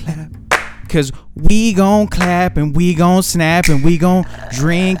all clap. Cause we gon' clap and we gon' snap and we gon'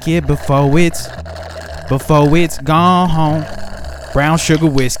 drink it before it's gone home. Brown sugar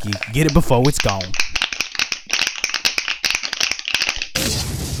whiskey. Get it before it's gone.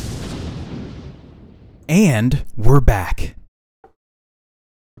 And we're back.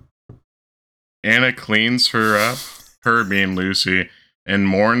 Anna cleans her up, her being Lucy, and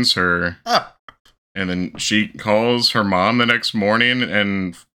mourns her. And then she calls her mom the next morning,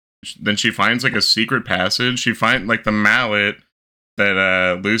 and then she finds like a secret passage. She finds like the mallet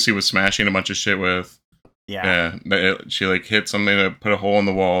that Lucy was smashing a bunch of shit with. Yeah. She like hit something to put a hole in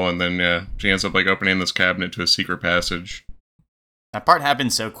the wall, and then she ends up like opening this cabinet to a secret passage. That part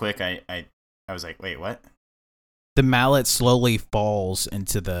happened so quick. I was like, wait, what? The mallet slowly falls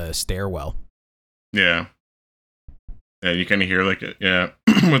into the stairwell. Yeah. Yeah, you kind of hear like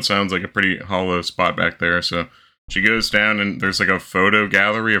what sounds like a pretty hollow spot back there. So she goes down and there's like a photo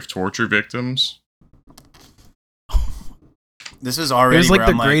gallery of torture victims. This was already It was like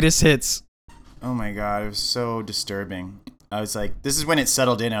the greatest hits. Oh my god, it was so disturbing. I was like, this is when it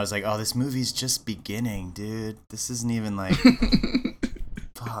settled in. I was like, oh, this movie's just beginning, dude. This isn't even like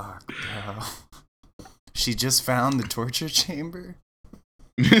fuck, bro. She just found the torture chamber.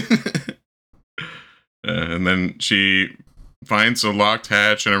 And then she finds a locked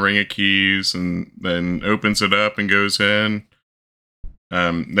hatch and a ring of keys, and then opens it up and goes in.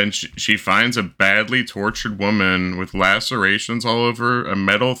 Then she finds a badly tortured woman with lacerations all over, a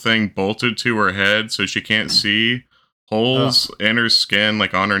metal thing bolted to her head so she can't see, holes in her skin,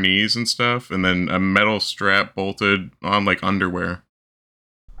 like on her knees and stuff, and then a metal strap bolted on like underwear.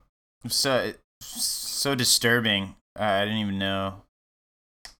 So disturbing. I didn't even know.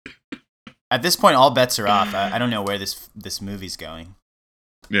 At this point, all bets are off. I don't know where this movie's going.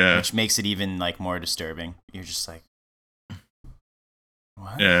 Yeah. Which makes it even like more disturbing. You're just like,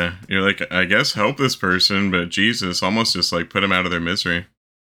 what? Yeah. You're like, I guess help this person, but Jesus, almost just like put them out of their misery.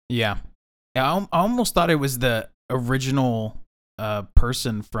 Yeah. I almost thought it was the original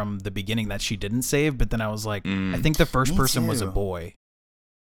person from the beginning that she didn't save, but then I was like, I think the first person was a boy.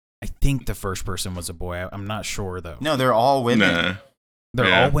 I'm not sure though. No, they're all women. Nah.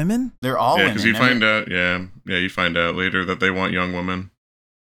 They're all women? They're all women. Because you find out, you find out later that they want young women.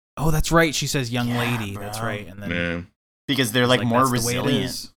 Oh, that's right. She says young lady. Bro. That's right. And then because they're like more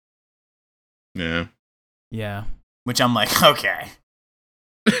resilient. Yeah. Yeah. Which I'm like, okay.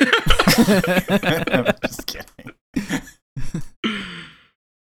 Just kidding.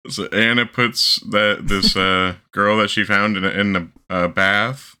 So Anna puts this girl that she found in a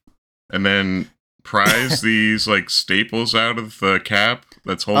bath, and then pries these like staples out of the cap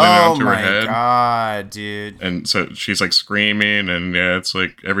that's holding onto her head. Oh my god, dude! And so she's like screaming, and it's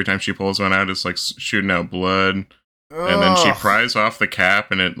like every time she pulls one out, it's like shooting out blood. Ugh. And then she pries off the cap,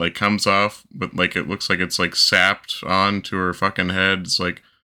 and it like comes off, but like it looks like it's like sapped onto her fucking head. It's like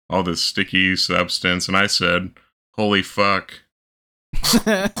all this sticky substance, and I said, "Holy fuck!"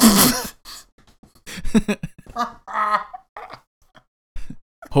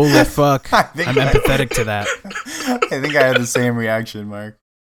 Holy fuck. I'm empathetic to that. I think I had the same reaction, Mark.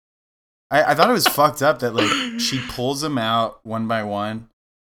 I thought it was fucked up that like she pulls them out one by one,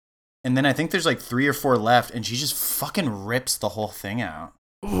 and then I think there's like 3 or 4 left, and she just fucking rips the whole thing out.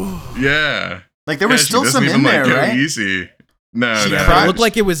 Yeah. Like there was still some in there, right? Easy. No, it looked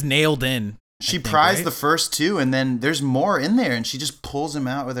like it was nailed in. She pries the first 2, and then there's more in there, and she just pulls them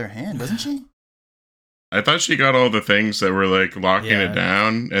out with her hand, doesn't she? I thought she got all the things that were like locking it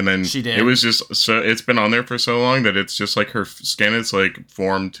down, and then she did. It was just so it's been on there for so long that it's just like her skin is like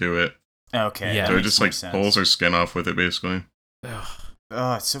formed to it. Okay, yeah, so it just like pulls her skin off with it, basically.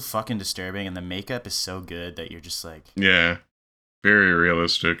 Oh, it's so fucking disturbing, and the makeup is so good that you're just like, yeah, very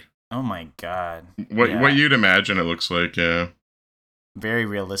realistic. Oh my god, what you'd imagine it looks like, yeah. Very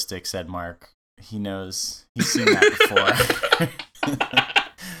realistic, said Mark. He knows. He's seen that before.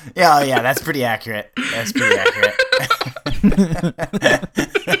 Yeah, that's pretty accurate.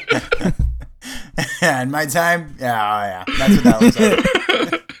 Yeah, in my time, yeah, that's what that looks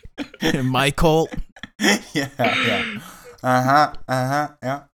like. In my cult? Yeah. Yeah,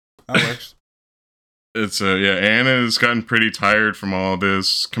 that works. It's Anna's gotten pretty tired from all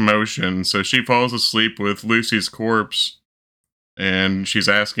this commotion, so she falls asleep with Lucy's corpse, and she's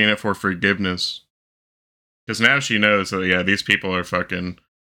asking it for forgiveness. Because now she knows that, these people are fucking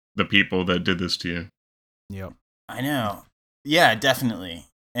the people that did this to you. Yep. I know. Yeah, definitely.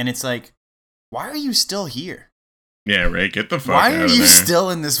 And it's like, why are you still here? Yeah, right? Get the fuck out of there. Why are you still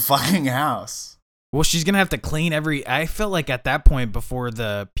in this fucking house? Well, she's going to have to clean I felt like at that point, before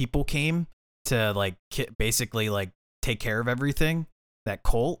the people came to, like, basically, like, take care of everything, that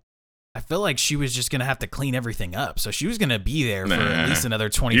cult, I feel like she was just going to have to clean everything up. So she was going to be there for at least another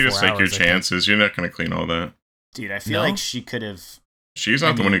 24 hours. You just take your chances. You're not going to clean all that. Dude, I feel like she could have... She's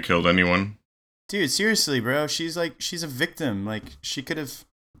not the one who killed anyone. Dude, seriously, bro. She's a victim. Like, she could have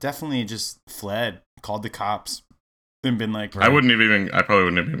definitely just fled, called the cops, and been like... Right. I probably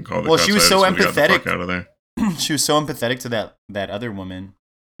wouldn't have even called the cops. Well, she was so empathetic. Got the fuck out of there. She was so empathetic to that other woman.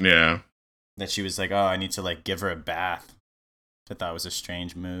 Yeah. That she was like, oh, I need to, like, give her a bath. I thought it was a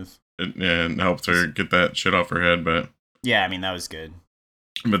strange move. It helped her get that shit off her head, but... Yeah, I mean, that was good.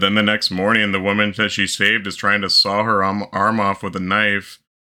 But then the next morning, the woman that she saved is trying to saw her arm off with a knife.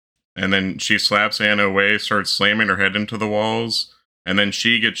 And then she slaps Anna away, starts slamming her head into the walls. And then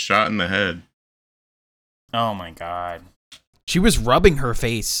she gets shot in the head. Oh my god. She was rubbing her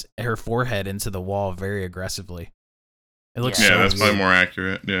forehead into the wall very aggressively. It looks so that's probably more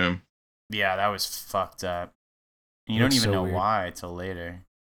accurate, yeah. Yeah, that was fucked up. You don't even know why till later.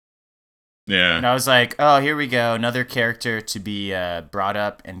 Yeah. And I was like, oh, here we go. Another character to be brought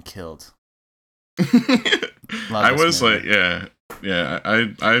up and killed. I was movie. Like, yeah.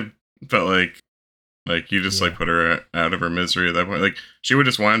 I felt like you just like put her out of her misery at that point. Like she would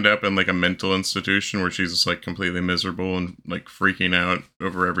just wind up in like a mental institution where she's just like completely miserable and like freaking out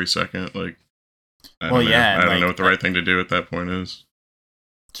over every second. Like, I don't know what the right thing to do at that point is.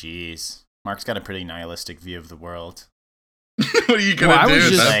 Jeez. Mark's got a pretty nihilistic view of the world. What are you gonna do? I was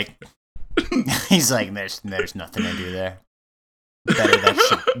just like... He's like, there's nothing to do there. Better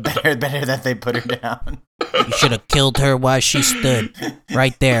that they put her down. You should have killed her while she stood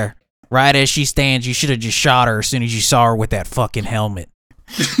right there, right as she stands. You should have just shot her as soon as you saw her with that fucking helmet.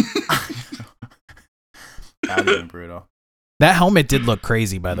 That would have been brutal. That helmet did look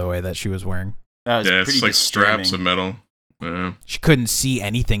crazy, by the way, that she was wearing. That was pretty it's like disturbing. straps of metal. Yeah. She couldn't see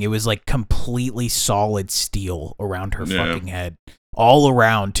anything. It was like completely solid steel around her Yeah. fucking head. All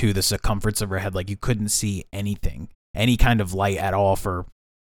around, to the circumference of her head. Like, you couldn't see anything. Any kind of light at all for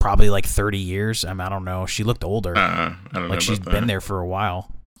probably like 30 years. I don't know. She looked older. I don't know. Like, she's been there for a while.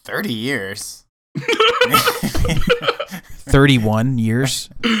 30 years. 31 years.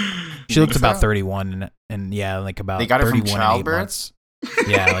 She looked think about so? 31 and yeah, like about They got her from 31 and 8 childbirth? months.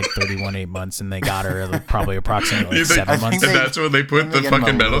 Yeah, like 31, 8 months, and they got her like, probably approximately You like think- 7 I months. think And that's when they put they the get 'em a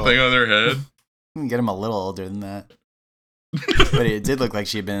fucking metal little- thing on their head. You can get him a little older than that. But it did look like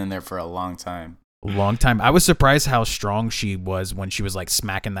she had been in there for a long time. A long time. I was surprised how strong she was when she was like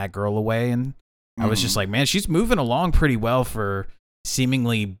smacking that girl away, and I was just like, man, she's moving along pretty well for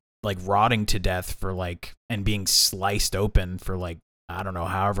seemingly like rotting to death for like, and being sliced open for like, I don't know,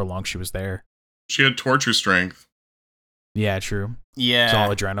 however long she was there. She had torture strength. Yeah, true. Yeah. It's all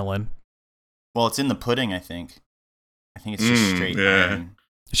adrenaline. Well, it's in the pudding, I think. I think it's just straight yeah. iron.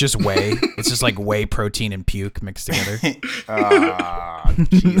 It's just whey. It's just like whey, protein, and puke mixed together. Ah,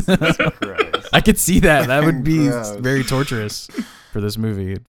 Jesus Christ. I could see that. That would be Gross. very torturous for this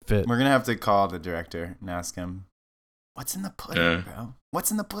movie. It'd fit. We're going to have to call the director and ask him, what's in the pudding, Yeah. bro?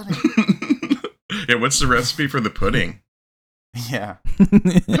 What's in the pudding? Yeah, what's the recipe for the pudding? Yeah.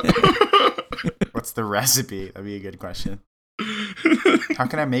 What's the recipe? That'd be a good question. How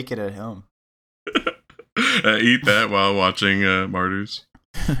can I make it at home? Eat that while watching Martyrs.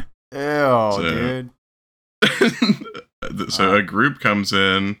 Ew, dude. So a group comes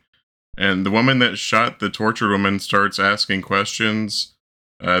in, and the woman that shot the tortured woman starts asking questions.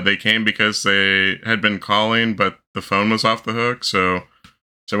 They came because they had been calling, but the phone was off the hook. So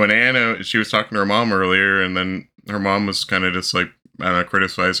when Anna, she was talking to her mom earlier, and then her mom was kind of just like, I don't know,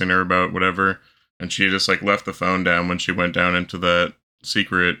 criticizing her about whatever, and she just like left the phone down when she went down into that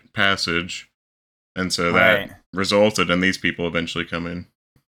secret passage, and so Right. that resulted in these people eventually coming.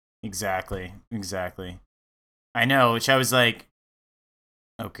 Exactly. I know, which I was like,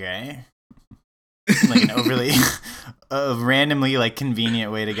 okay. Like an overly, randomly like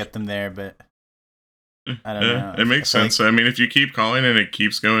convenient way to get them there, but I don't know. It makes I feel sense. I mean, if you keep calling and it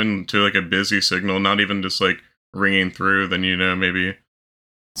keeps going to like a busy signal, not even just like ringing through, then you know maybe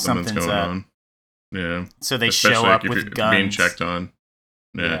something's going up. on. Yeah. So they Especially show like up if with you're guns. being checked on.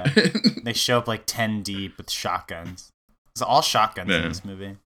 Yeah. They show up like 10 deep with shotguns. It's all shotguns in Yeah. this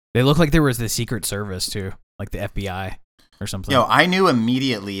movie. They look like there was the Secret Service too, like the FBI or something. Yo, I knew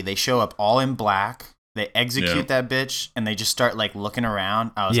immediately. They show up all in black. They execute Yeah. that bitch, and they just start like looking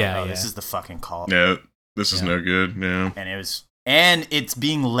around. I was Yeah, like, oh, yeah. this is the fucking call. Yeah. This is Yeah. no good. Yeah. And it's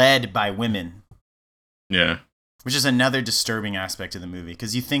being led by women, Yeah. which is another disturbing aspect of the movie.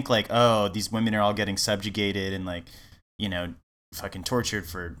 Because you think like, oh, these women are all getting subjugated and like, you know, fucking tortured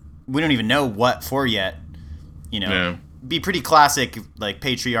for, we don't even know what for yet. You know, Yeah. be pretty classic, like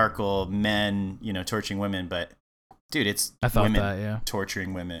patriarchal men, you know, torturing women. But dude, it's I thought women that, yeah.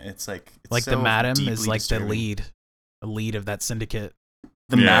 torturing women. It's like Like so the madam deeply is like disturbing. the lead of that syndicate.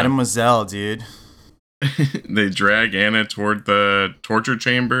 The Yeah. Mademoiselle, dude. They drag Anna toward the torture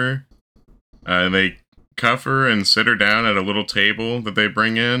chamber. They cuff her and sit her down at a little table that they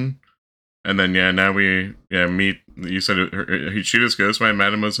bring in. And then, now we meet. You said she just goes by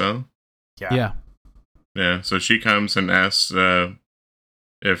Mademoiselle? Yeah. Yeah, so she comes and asks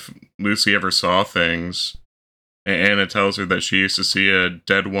if Lucy ever saw things. And Anna tells her that she used to see a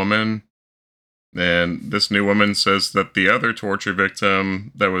dead woman. And this new woman says that the other torture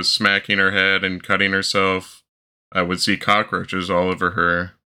victim that was smacking her head and cutting herself would see cockroaches all over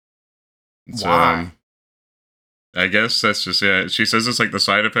her. So, Why? I guess that's just, she says it's like the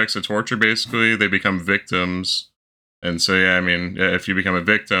side effects of torture, basically. They become victims. And so, I mean, if you become a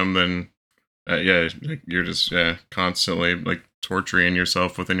victim, then, like, you're just, constantly, like, torturing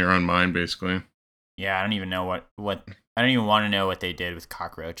yourself within your own mind, basically. Yeah, I don't even know what I don't even want to know what they did with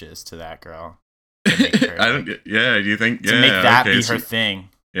cockroaches to that girl. To make her, I don't, do you think, to make that okay, be so- her thing.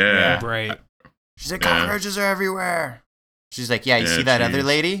 Yeah. Right. She's like, Yeah. cockroaches are everywhere. She's like, yeah, you Yeah, see that other jeez.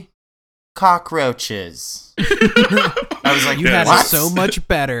 lady? Cockroaches. I was like, You had what? it so much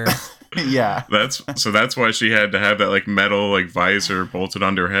better. Yeah. That's why she had to have that like metal like visor bolted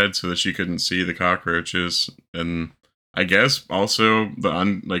onto her head so that she couldn't see the cockroaches, and I guess also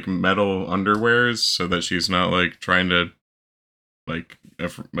the like metal underwears so that she's not like trying to like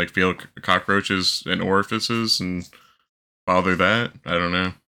feel cockroaches in orifices and bother that. I don't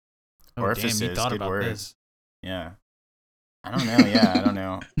know. Oh, damn, Orifices, you thought good about word. this. Yeah. I don't know. Yeah, I don't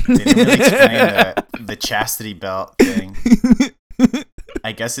know. They didn't really explain the chastity belt thing.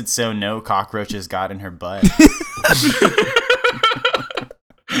 I guess it's so no cockroaches got in her butt.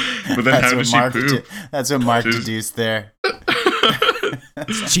 But then how does she poop? That's what Mark deduced there.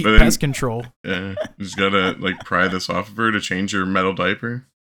 Cheap pest control. Yeah, you just gotta like pry this off of her to change your metal diaper.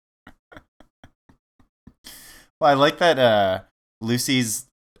 Well, I like that Lucy's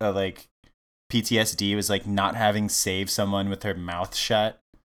like PTSD was like not having saved someone with her mouth shut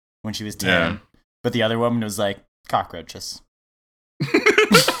when she was 10. Yeah. But the other woman was like, cockroaches.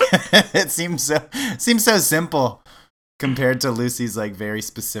 It seems so simple compared to Lucy's like very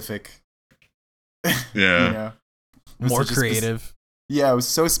specific. Yeah. More creative. Yeah, it was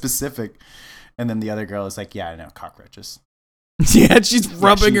so specific. And then the other girl is like, yeah, I know, cockroaches. Yeah, she's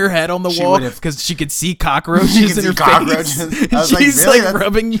rubbing her head on the wall because she could see cockroaches in her face. She's like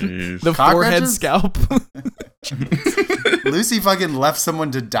rubbing the forehead scalp. Lucy fucking left someone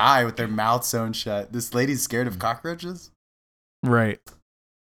to die with their mouth sewn shut. This lady's scared of cockroaches? Right.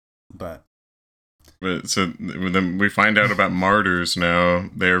 But so then we find out about martyrs now.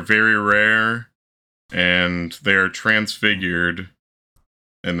 They're very rare and they are transfigured.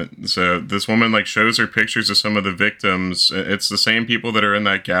 And so this woman like shows her pictures of some of the victims. It's the same people that are in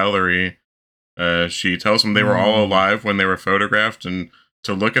that gallery. She tells them they were all alive when they were photographed, and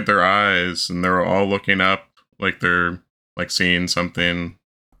to look at their eyes, and they're all looking up like they're like seeing something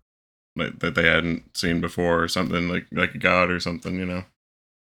like that they hadn't seen before, or something like a god or something, you know.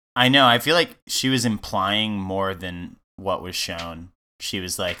 I know. I feel like she was implying more than what was shown. She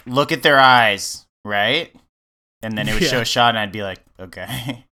was like, "Look at their eyes," right? And then it would show a shot, and I'd be like,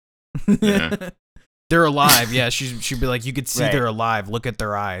 okay. Yeah. They're alive. Yeah, she'd be like, you could see they're alive. Look at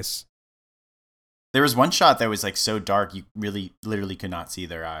their eyes. There was one shot that was like so dark, you really, literally could not see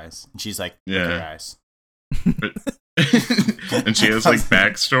their eyes. And she's like, look at their eyes. And she has like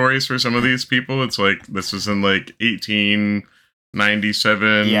backstories for some of these people. It's like, this was in like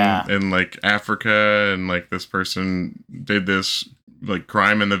 1897 in like Africa, and like this person did this like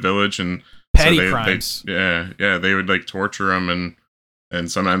crime in the village, and petty crimes. They would like torture them, and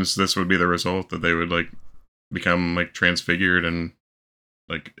sometimes this would be the result, that they would like become like transfigured and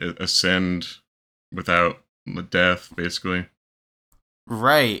like ascend without death, basically.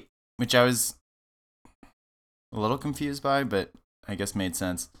 Right, which I was a little confused by, but I guess made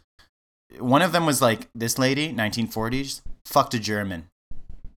sense. One of them was like, this lady, 1940s, fucked a German.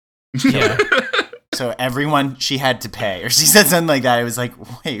 Yeah. So everyone she had to pay, or she said something like that. It was like,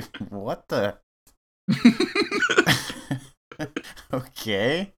 wait, what the?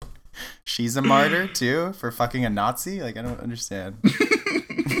 Okay, she's a martyr too for fucking a Nazi. Like, I don't understand.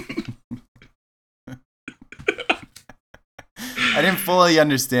 I didn't fully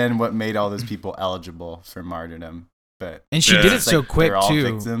understand what made all those people eligible for martyrdom, and she did it so quick they're all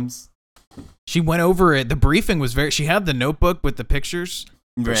too. Victims. She went over it. The briefing was she had the notebook with the pictures.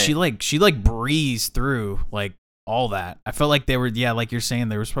 But she breezed through like all that. I felt like they were, like you're saying,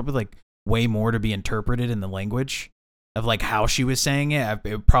 there was probably like way more to be interpreted in the language of like how she was saying it.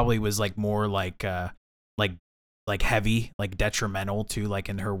 It probably was like more like heavy, like detrimental to like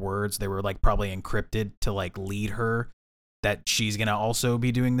in her words. They were like probably encrypted to like lead her that she's gonna also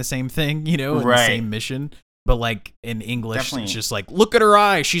be doing the same thing, in the same mission. But like in English, It's just like, look at her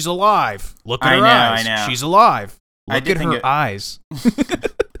eyes, she's alive. Look at her eyes, she's alive. Look at her eyes.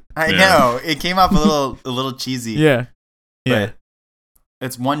 I know. It came off a little cheesy. Yeah. But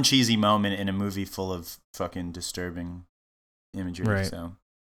it's one cheesy moment in a movie full of fucking disturbing imagery. Right. So,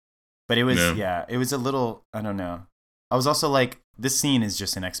 but it was it was a little, I don't know. I was also like, this scene is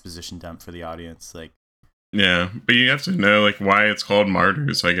just an exposition dump for the audience. Like, yeah, but you have to know like why it's called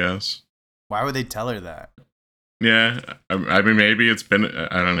Martyrs, I guess. Why would they tell her that? Yeah, I mean, maybe it's been,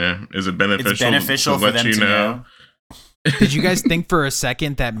 I don't know. Is it beneficial? It's beneficial for them to know. Did you guys think for a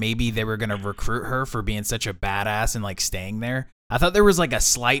second that maybe they were going to recruit her for being such a badass and like staying there? I thought there was like a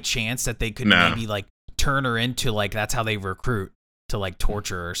slight chance that they could maybe like turn her into like, that's how they recruit, to like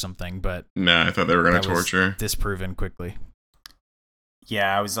torture or something. But no, I thought they were going to torture. Disproven quickly.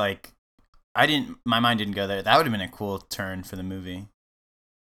 Yeah, I was like, my mind didn't go there. That would have been a cool turn for the movie.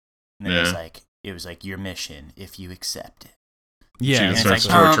 And then it was like your mission if you accept it. Yeah, she starts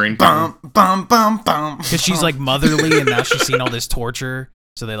torturing people. Because she's like motherly, and now she's seen all this torture,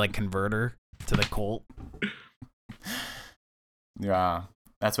 so they like convert her to the cult. Yeah,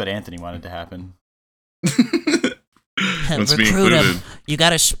 that's what Anthony wanted to happen. Recruit him. You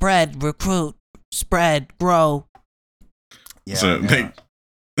gotta recruit, spread, grow. Yeah, so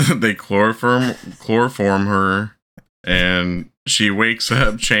they chloroform her, and she wakes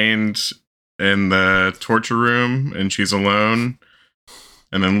up chained in the torture room, and she's alone.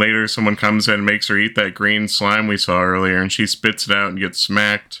 And then later someone comes in and makes her eat that green slime we saw earlier, and she spits it out and gets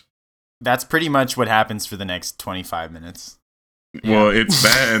smacked. That's pretty much what happens for the next 25 minutes. Well, it's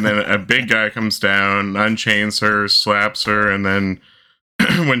that, and then a big guy comes down, unchains her, slaps her, and then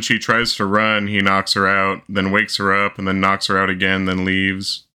when she tries to run, he knocks her out, then wakes her up, and then knocks her out again, then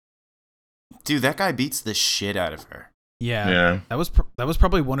leaves. Dude, that guy beats the shit out of her. Yeah. That was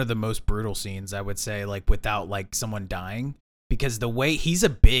probably one of the most brutal scenes, I would say, like without like someone dying, because the way he's a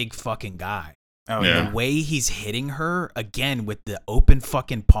big fucking guy. Oh Yeah. The way he's hitting her again with the open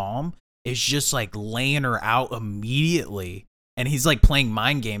fucking palm is just like laying her out immediately. And he's like playing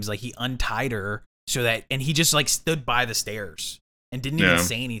mind games. Like he untied her so that, and he just like stood by the stairs and didn't even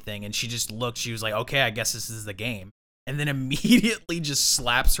say anything. And she just looked, she was like, okay, I guess this is the game. And then immediately just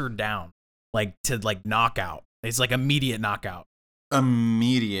slaps her down, like to like knockout. It's like immediate knockout.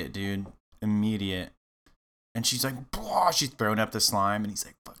 Immediate, dude. Immediate. And she's like, blah, she's throwing up the slime, and he's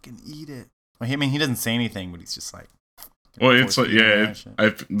like, fucking eat it. Well, I mean, he doesn't say anything, but he's just like. Well, it's like,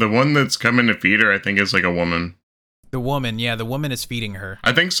 the one that's coming to feed her, I think, is like a woman. The woman is feeding her.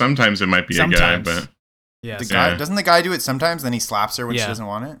 I think sometimes it might be a guy, but yeah, doesn't the guy do it sometimes? Then he slaps her when she doesn't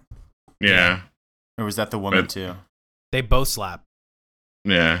want it. Yeah. Or was that the woman too? They both slap.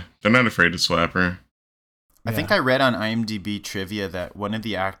 Yeah, they're not afraid to slap her. I think I read on IMDb trivia that one of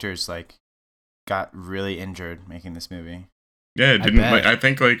the actors like got really injured making this movie. Yeah, it didn't. I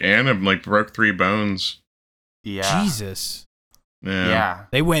think like Anna like broke 3 bones. Yeah. Jesus. Yeah.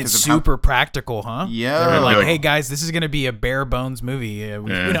 They went super practical, huh? Yeah. They were like, hey guys, this is going to be a bare bones movie. We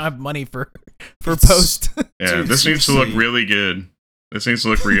don't have money for post. Yeah, Dude, this needs to look really good. This needs to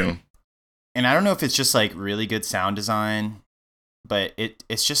look real. And I don't know if it's just like really good sound design, but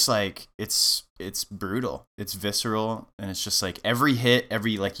it's just like it's brutal. It's visceral, and it's just like every hit,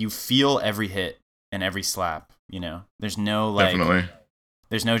 like you feel every hit and every slap, you know. There's no like Definitely.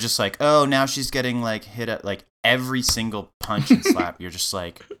 There's no just like, oh, now she's getting like hit at like every single punch and slap. You're just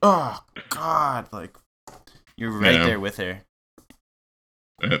like, oh god, like you're right there with her.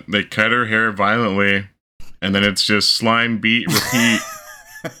 They cut her hair violently, and then it's just slime beat repeat.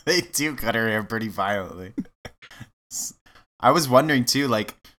 They do cut her hair pretty violently. I was wondering too,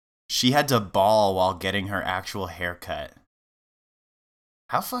 like she had to bawl while getting her actual haircut.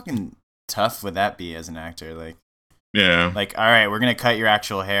 How fucking tough would that be as an actor? Like. Yeah. Like, all right, we're going to cut your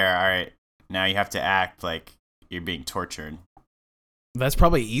actual hair. All right, now you have to act like you're being tortured. That's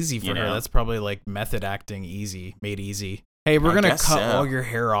probably easy for her. That's probably like method acting made easy. Hey, we're going to cut all your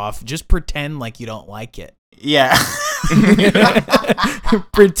hair off. Just pretend like you don't like it. Yeah.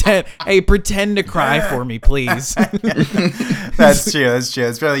 Pretend to cry for me, please. That's true.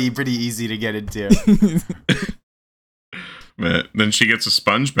 It's probably pretty easy to get into. But then she gets a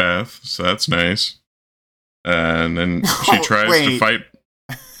sponge bath, so that's nice. And then she tries to fight.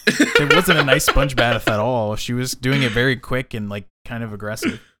 It wasn't a nice sponge bath at all. She was doing it very quick and like kind of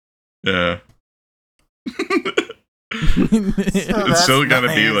aggressive. Yeah. It's still gotta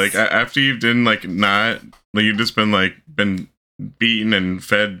be like after you've done like not like you've just been beaten and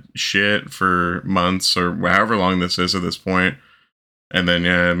fed shit for months or however long this is at this point, and then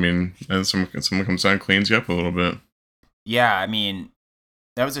and someone comes down and cleans you up a little bit. Yeah, I mean.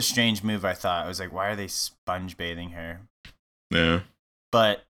 That was a strange move, I thought. I was like, why are they sponge bathing her? Yeah.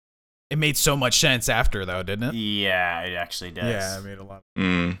 But it made so much sense after, though, didn't it? Yeah, it actually does. Yeah, it made a lot.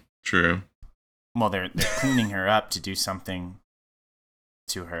 True. Well, they're cleaning her up to do something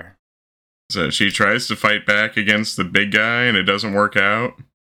to her. So she tries to fight back against the big guy, and it doesn't work out.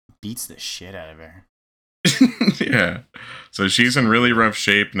 Beats the shit out of her. Yeah. So she's in really rough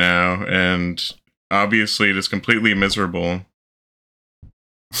shape now, and obviously just completely miserable.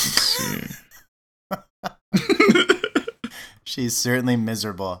 Let's see. She's certainly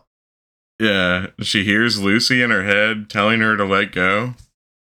miserable. Yeah, she hears Lucy in her head telling her to let go.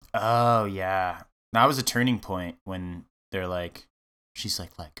 Oh, yeah. That was a turning point when they're like, she's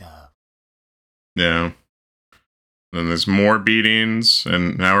like, let go. Yeah. Then there's more beatings,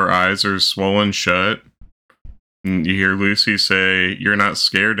 and now her eyes are swollen shut. And you hear Lucy say, "You're not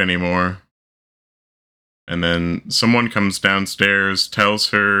scared anymore." And then someone comes downstairs,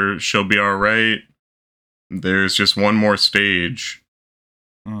 tells her she'll be all right. There's just one more stage.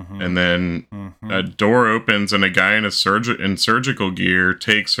 Mm-hmm. And then a door opens and a guy in surgical gear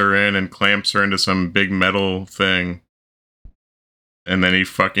takes her in and clamps her into some big metal thing. And then he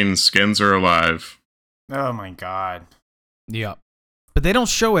fucking skins her alive. Oh my god. Yeah. But they don't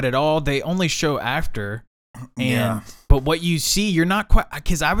show it at all. They only show after. Yeah. But what you see, you're not quite,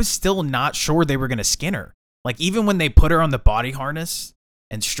 because I was still not sure they were going to skin her. Like, even when they put her on the body harness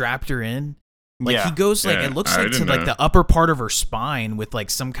and strapped her in, like, he goes, like, it looks like to, like, the upper part of her spine with,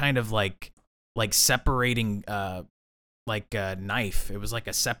 like, some kind of, like separating, like, a knife. It was like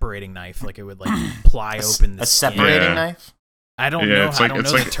a separating knife. Like, it would, like, ply open the skin. Separating knife? I don't know. It's I like don't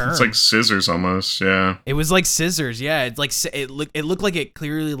know the term. it's like scissors almost. Yeah. It was like scissors. Yeah. It's like it looked like it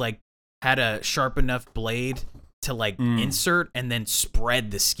clearly like had a sharp enough blade to like insert and then spread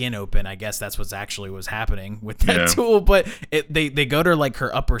the skin open. I guess that's what's actually was happening with that tool. But they go to like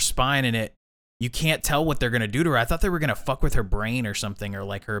her upper spine and you can't tell what they're gonna do to her. I thought they were gonna fuck with her brain or something, or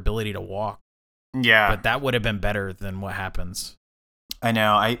like her ability to walk. Yeah. But that would have been better than what happens. I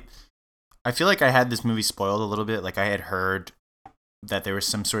know. I feel like I had this movie spoiled a little bit. Like I had heard that there was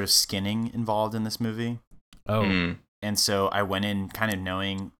some sort of skinning involved in this movie. Oh. And so I went in kind of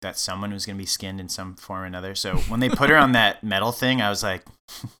knowing that someone was going to be skinned in some form or another. So when they put her on that metal thing, I was like,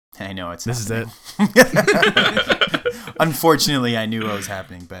 I know it's this happening. Is it. Unfortunately, I knew what was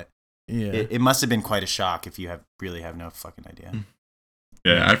happening, but yeah, it must have been quite a shock if you really have no fucking idea.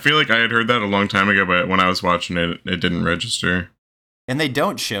 Yeah, I feel like I had heard that a long time ago, but when I was watching it, it didn't register. And they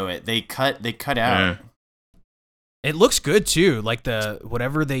don't show it. They cut out. Yeah. It looks good too. Like the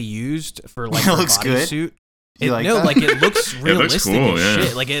whatever they used for like it her looks good. Suit. Like it looks realistic cool, as yeah.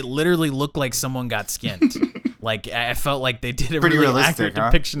 shit. Like it literally looked like someone got skinned. Like I felt like they did a Pretty really realistic, accurate huh?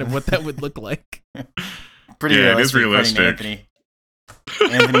 depiction of what that would look like. Pretty Yeah, realistic. it is realistic. Anthony.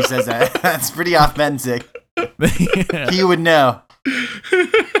 Anthony says that. That's pretty authentic. Yeah. He would know.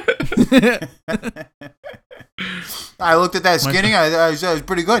 I looked at that skinning. I said it was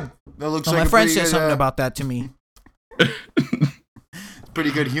pretty good. That looks like my a friend pretty said good, something about that to me.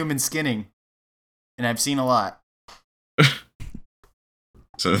 pretty good human skinning, and I've seen a lot.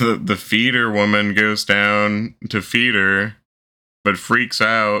 So the feeder woman goes down to feed her, but freaks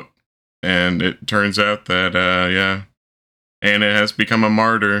out, and it turns out that Anna has become a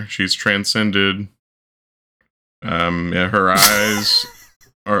martyr. She's transcended. Her eyes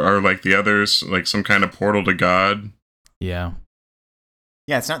are like the others, like some kind of portal to God. Yeah.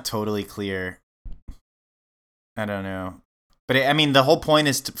 Yeah, it's not totally clear. I don't know, but I mean, the whole point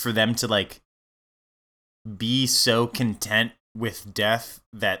is for them to like be so content with death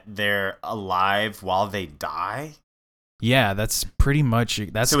that they're alive while they die. Yeah, that's pretty much.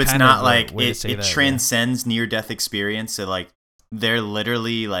 That's so it's kind not of like way to say it that, transcends near-death experience. So like they're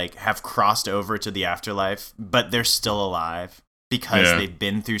literally like have crossed over to the afterlife, but they're still alive because they've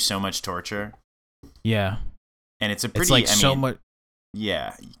been through so much torture. Yeah, and it's a pretty. It's like I so mean, much.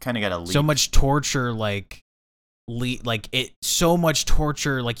 Yeah, you kind of got to leap. So much torture, like it. So much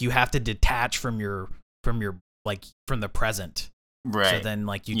torture, like you have to detach from your like from the present. Right. So then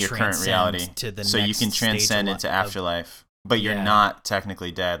like you your transcend current reality to the so next you can transcend into afterlife, but you're not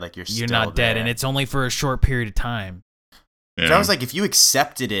technically dead. Like you're not dead, and it's only for a short period of time. Yeah. So I was like, if you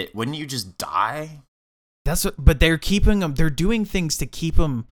accepted it, wouldn't you just die? That's what, but they're keeping them. They're doing things to keep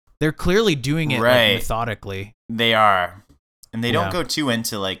them. They're clearly doing it like, methodically. They are, and they don't go too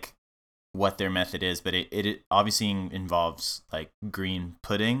into like what their method is, but it obviously involves like green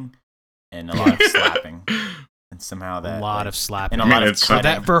pudding and a lot of slapping. And somehow that a lot of slapping and a lot of cutting.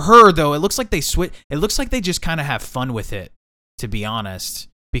 That for her though, it looks like they switch. It looks like they just kind of have fun with it, to be honest,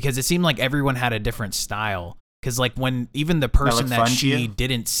 because it seemed like everyone had a different style. Because like when even the person that she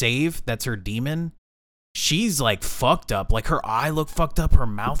didn't save, that's her demon, she's like fucked up. Like her eye looked fucked up, her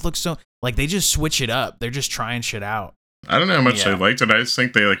mouth looks so like they just switch it up. They're just trying shit out. I don't know how much they liked it. I just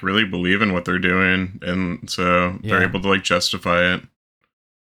think they like really believe in what they're doing, and so they're able to like justify it.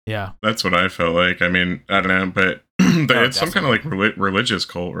 Yeah, that's what I felt like. I mean, I don't know, but it's some kind of like religious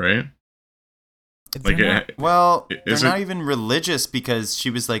cult, right? Like, they're not even religious, because she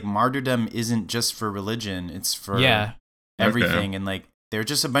was like, martyrdom isn't just for religion; it's for everything. Okay. And like, they're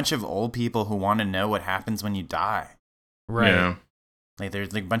just a bunch of old people who want to know what happens when you die. Right. Yeah. Like,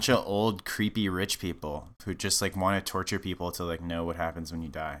 there's like a bunch of old, creepy, rich people who just like want to torture people to like know what happens when you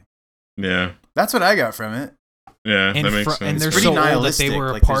die. Yeah, that's what I got from it. Yeah, that makes sense. And they're pretty so nihilistic. Old that they were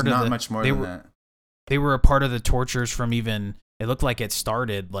a like, part there's of not much more than that. They were a part of the tortures from even. It looked like it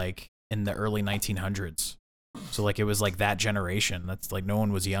started like in the early 1900s. So like it was like that generation. That's like no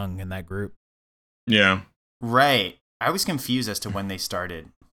one was young in that group. Yeah. Right. I was confused as to when they started.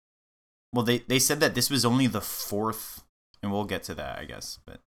 Well, they said that this was only the fourth, and we'll get to that, I guess.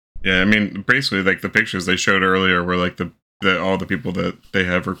 But yeah, I mean, basically, like the pictures they showed earlier were like the all the people that they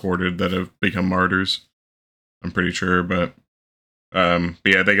have recorded that have become martyrs. I'm pretty sure, but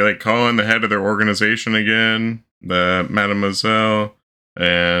yeah, they like call in the head of their organization again, the Mademoiselle,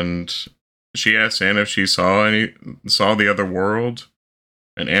 and she asks Anna if she saw the other world,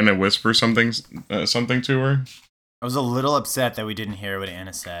 and Anna whispers something to her. I was a little upset that we didn't hear what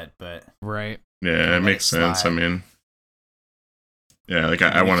Anna said, but right, yeah, it makes sense. I mean, yeah, like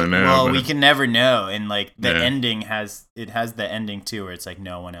I want to know. Well, we can never know, and like the ending has the ending too, where it's like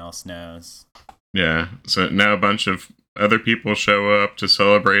no one else knows. Yeah, so now a bunch of other people show up to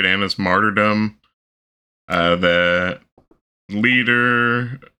celebrate Anna's martyrdom. The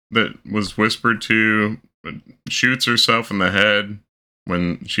leader that was whispered to shoots herself in the head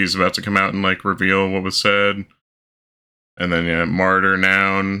when she's about to come out and like reveal what was said. And then martyr,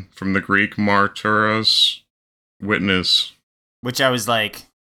 noun from the Greek martyros, witness. Which I was like,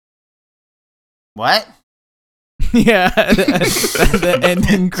 what? Yeah, the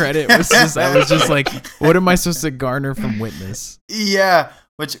ending credit was just, I was just like, what am I supposed to garner from witness? Yeah,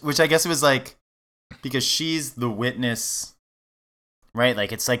 which I guess it was like, because she's the witness, right?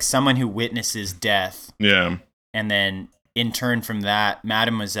 Like, it's like someone who witnesses death. Yeah. And then in turn from that,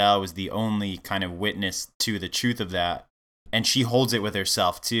 Mademoiselle was the only kind of witness to the truth of that. And she holds it with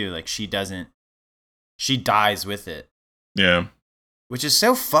herself too. Like, she dies with it. Yeah. Which is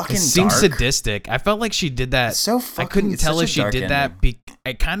so fucking It seems dark. sadistic. I felt like she did that. It's so fucking, I couldn't it's tell such if a she dark did that. ending.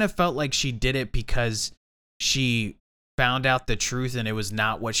 I kind of felt like she did it because she found out the truth and it was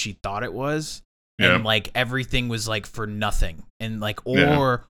not what she thought it was. Yeah. And like everything was like for nothing. And like, or,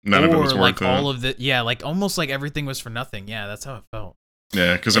 Yeah. None of it was like worth all it. of the, yeah, like almost like everything was for nothing. Yeah, that's how it felt.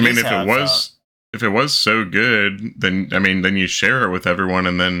 Yeah, because It I mean, is if how it it was, if it was so good, then I mean, then you share it with everyone,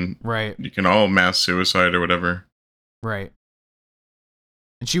 and then Right. you can all mass suicide or whatever. Right.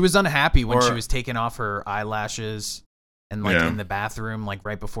 And she was unhappy when she Or- was taking off her eyelashes and like Yeah. in the bathroom, like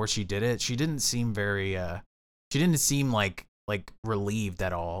right before she did it. She didn't seem very she didn't seem like relieved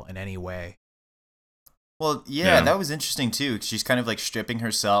at all in any way. Well, yeah, Yeah. that was interesting too. She's kind of like stripping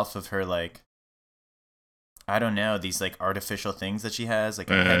herself of her like, I don't know, these like artificial things that she has, like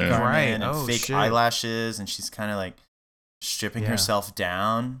a head garment Right. and Oh, fake shit. eyelashes, and she's kind of like stripping Yeah. herself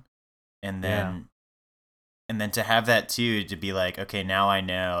down, and then to have that too, to be like, okay, now I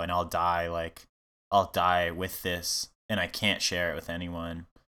know, and I'll die with this, and I can't share it with anyone.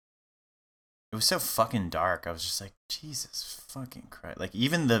 It was so fucking dark. I was just like, Jesus fucking Christ! Like,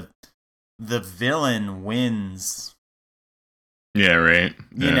 even the villain wins. Yeah, right.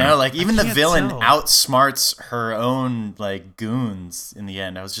 You know, like, even the can't villain tell. outsmarts her own like goons in the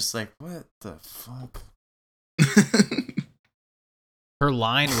end. I was just like, what the fuck? Her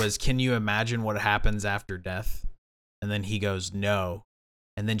line was, "Can you imagine what happens after death?" And then he goes, "No."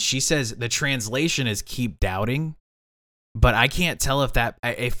 And then she says the translation is "keep doubting," but I can't tell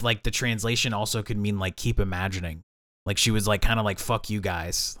if like the translation also could mean like "keep imagining." Like she was like kind of like "fuck you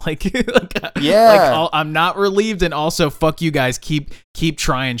guys," like Yeah. like I'm not relieved, and also "fuck you guys, keep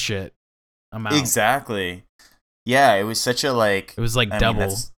trying shit." I'm out. Exactly. Yeah, it was such a like. It was like I mean,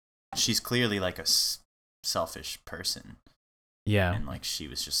 double. she's clearly like a selfish person. Yeah. And like she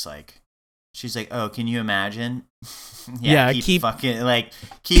was just like, she's like, oh, can you imagine? Yeah, keep fucking like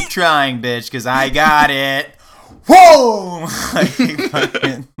keep trying, bitch, because I got it. Whoa! Like,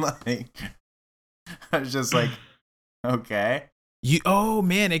 fucking, like, I was just like, okay. Oh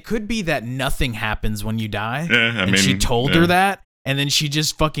man, it could be that nothing happens when you die. Yeah, I and mean, she told yeah. her that, and then she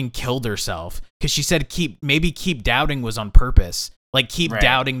just fucking killed herself because she said keep doubting was on purpose. Like keep Right.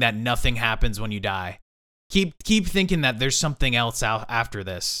 doubting that nothing happens when you die. Keep thinking that there's something else out after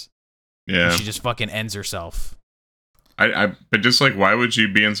this. Yeah. And she just fucking ends herself. But just like, why would you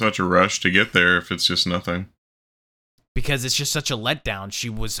be in such a rush to get there if it's just nothing? Because it's just such a letdown. She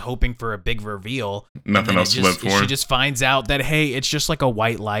was hoping for a big reveal. Nothing else to live for. She just finds out that, hey, it's just like a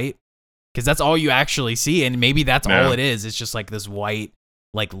white light. Because that's all you actually see. And maybe that's all it is. It's just like this white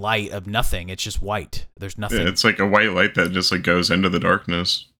like light of nothing. It's just white. There's nothing. Yeah, it's like a white light that just like goes into the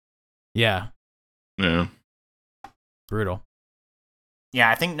darkness. Yeah. Yeah. Brutal. Yeah,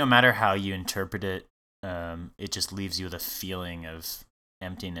 I think no matter how you interpret it, it just leaves you with a feeling of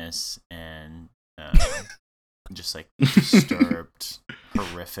emptiness and just like disturbed,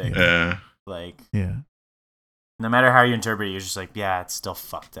 horrific. Yeah. Like, Yeah. no matter how you interpret it, you're just like, yeah, it's still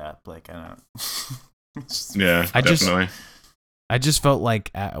fucked up. Like, I don't. It's Yeah, definitely. I just felt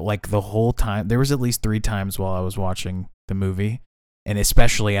like the whole time there was at least 3 times while I was watching the movie, and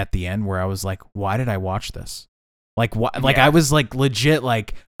especially at the end where I was like, why did I watch this? Like what? Like Yeah. I was like legit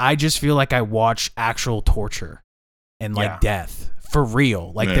like I just feel like I watched actual torture and like Yeah. death for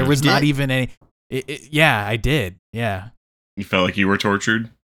real. Like Yeah. there was You not did? even any. Yeah, I did. Yeah, You felt like you were tortured?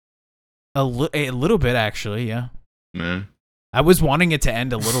 a little bit actually. Yeah. Yeah. I was wanting it to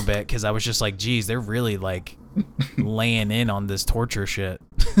end a little bit because I was just like, geez, they're really like laying in on this torture shit.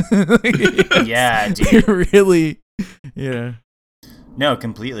 Yeah, dude. They're really, yeah. No,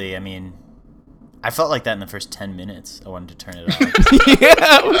 completely. I mean, I felt like that in the first 10 minutes. I wanted to turn it off. Yeah,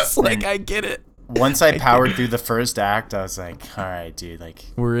 I was like, And- I get it. Once I powered through the first act, I was like, all right, dude, like,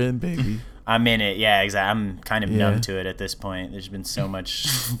 We're in, baby. I'm in it. Yeah, exactly. I'm kind of Yeah. numb to it at this point. There's been so much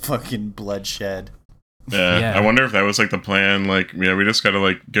fucking bloodshed. Yeah. Yeah. I wonder if that was like the plan. Like, yeah, we just got to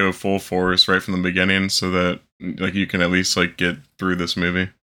like go full force right from the beginning so that like you can at least like get through this movie.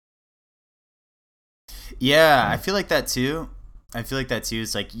 Yeah, I feel like that too.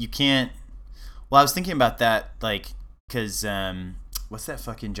 It's like you can't. Well, I was thinking about that, like, because what's that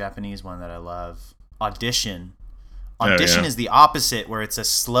fucking Japanese one that I love? Audition. Audition is the opposite, where it's a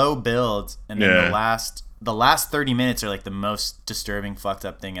slow build, and then the last 30 minutes are like the most disturbing, fucked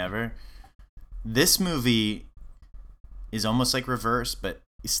up thing ever. This movie is almost like reverse, but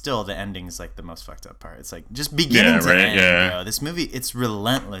still the ending is like the most fucked up part. It's like just beginning to end. Bro. This movie, it's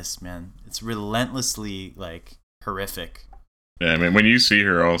relentless, man. It's relentlessly like horrific. Yeah, I mean, when you see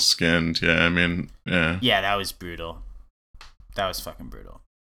her all skinned, yeah, I mean, yeah. Yeah, that was brutal. That was fucking brutal.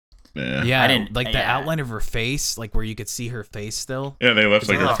 Yeah. Yeah, I didn't like the outline of her face, like where you could see her face still. Yeah, they left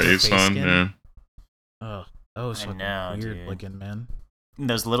like her face on. Skin. Yeah. Oh, that was fucking weird dude. looking, man. And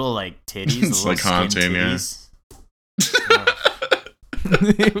those little like titties, It's the like haunting, titties.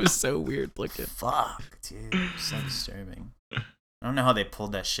 It was so weird looking. Fuck, dude, so disturbing. I don't know how they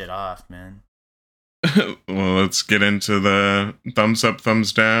pulled that shit off, man. Well, let's get into the thumbs up,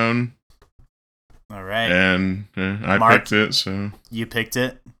 thumbs down. All right. And I Mark, picked it, so you picked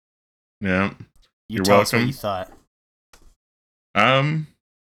it. Yeah. You're welcome. Us what you thought.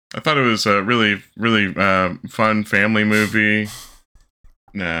 I thought it was a really, really fun family movie.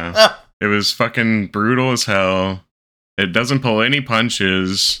 Nah. It was fucking brutal as hell. It doesn't pull any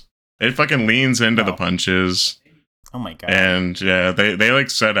punches. It fucking leans into the punches. Oh my god. And yeah, they like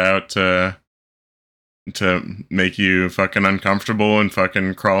set out to make you fucking uncomfortable and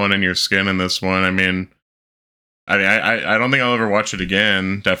fucking crawling in your skin in this one. I mean, I don't think I'll ever watch it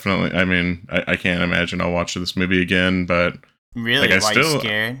again. Definitely. I mean, I can't imagine I'll watch this movie again, but really, like, why are you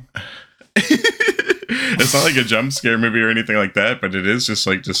scared? It's not like a jump scare movie or anything like that, but it is just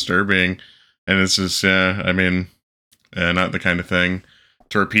like disturbing, and it's just I mean, not the kind of thing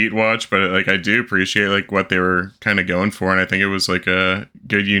to repeat watch, but like I do appreciate like what they were kind of going for, and I think it was like a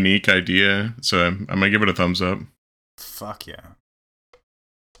good, unique idea. So I'm gonna give it a thumbs up. Fuck yeah.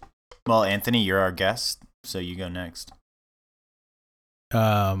 Well, Anthony, you're our guest, so you go next.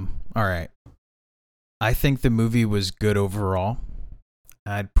 All right. I think the movie was good overall.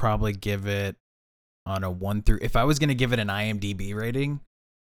 I'd probably give it on a 1 through. If I was gonna give it an IMDb rating,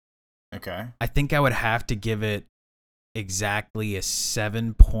 okay, I think I would have to give it exactly a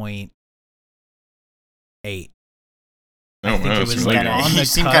 7.8. Oh, wow, it was really like you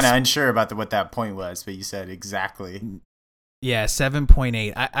seem kind of unsure about what that point was, but you said exactly. Yeah,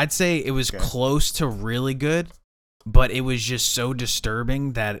 7.8. I'd say it was close to really good, but it was just so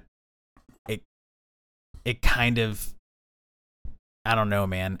disturbing that it kind of, I don't know,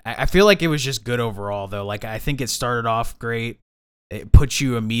 man. I feel like it was just good overall, though. Like, I think it started off great. It puts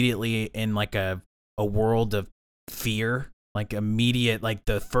you immediately in like a world of fear. Like immediate, like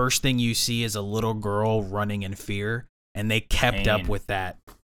the first thing you see is a little girl running in fear, and they kept up with that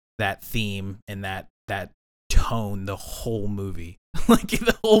theme and that tone the whole movie. Like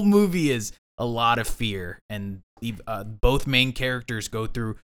the whole movie is a lot of fear, and both main characters go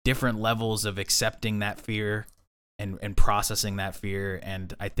through different levels of accepting that fear and processing that fear,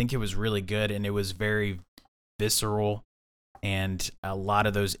 and I think it was really good, and it was very visceral, and a lot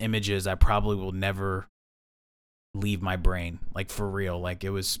of those images I probably will never leave my brain, like for real. Like it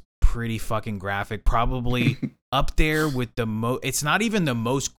was pretty fucking graphic, probably up there with the it's not even the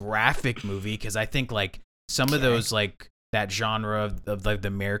most graphic movie, because I think like some of those like that genre of like the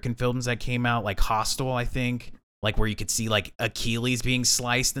American films that came out, like Hostel, I think, like where you could see like Achilles being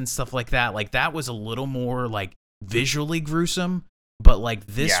sliced and stuff like that was a little more like visually gruesome, but like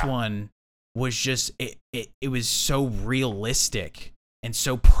this one was just it was so realistic and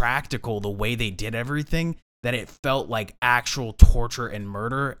so practical the way they did everything that it felt like actual torture and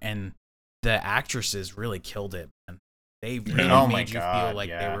murder, and the actresses really killed it, man. They really made you feel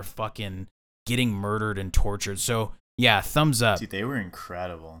like they were fucking getting murdered and tortured. So yeah, thumbs up. Dude, they were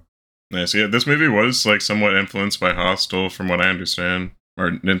incredible. Nice. Yeah, this movie was like somewhat influenced by Hostel, from what I understand.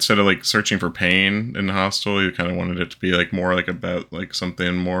 Or instead of like searching for pain in Hostel, you kind of wanted it to be like more like about like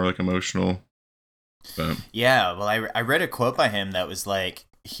something more like emotional. But yeah, well, I read a quote by him that was like,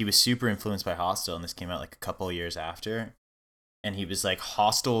 he was super influenced by Hostel, and this came out like a couple of years after, and he was like,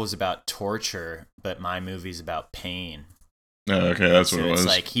 Hostel is about torture, but my movie's about pain. Oh, okay, that's what it was. It's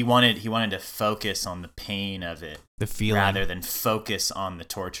like he wanted to focus on the pain of it, the feeling, rather than focus on the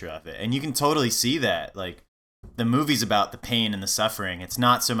torture of it. And you can totally see that. Like the movie's about the pain and the suffering. It's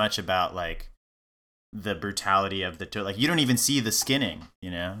not so much about like the brutality of like you don't even see the skinning, you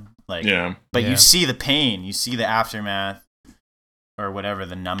know? Like but you see the pain, you see the aftermath or whatever,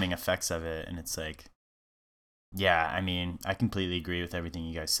 the numbing effects of it, and it's like Yeah, I mean, I completely agree with everything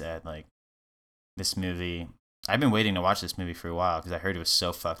you guys said. Like, this movie, I've been waiting to watch this movie for a while because I heard it was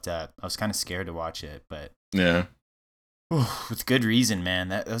so fucked up. I was kind of scared to watch it, but Yeah. with good reason, man.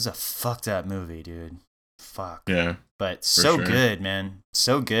 That was a fucked up movie, dude. Fuck. Yeah. But so sure. good, man.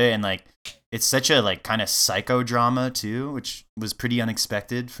 So good. And like, it's such a like kind of psychodrama too, which was pretty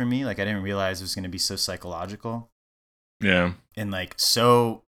unexpected for me. Like, I didn't realize it was going to be so psychological Yeah. and like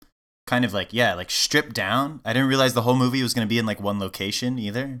so kind of like, yeah, like stripped down. I didn't realize the whole movie was going to be in like one location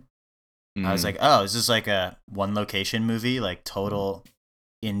either. I was like, oh, is this like a one location movie? Like total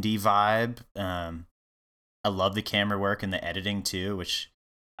indie vibe. I love the camera work and the editing too, which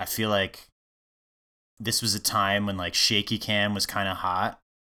I feel like this was a time when like shaky cam was kind of hot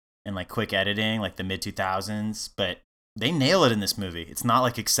and like quick editing, like the mid 2000s, but they nail it in this movie. It's not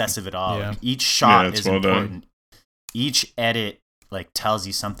like excessive at all. Yeah. Like, each shot it's is well important. Each edit like tells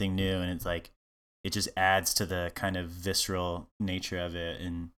you something new, and it's like it just adds to the kind of visceral nature of it.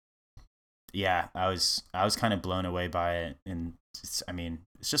 And yeah, I was kind of blown away by it, and it's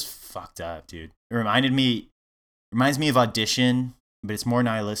just fucked up, dude. It reminds me of Audition, but it's more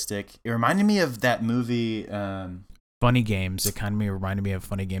nihilistic. It reminded me of that movie. Funny Games. It kind of reminded me of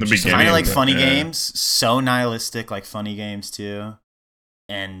Funny Games. The Just beginning Kind of like of it, Funny yeah. Games, so nihilistic, like Funny Games too.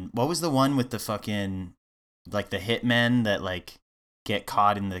 And what was the one with the fucking like the hitmen that like get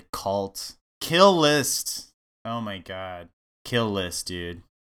caught in the cult? Kill List. Oh my god, Kill List, dude.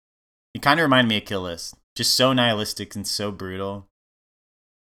 It kind of reminded me of Kill List. Just so nihilistic and so brutal.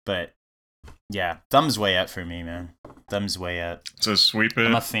 But yeah, thumbs way up for me, man. Thumbs way up. So sweep it.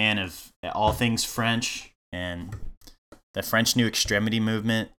 I'm a fan of all things French and the French New Extremity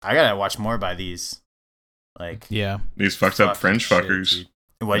movement. I gotta watch more by these. Like, Yeah. These fucked up fucking French shit, fuckers. dude.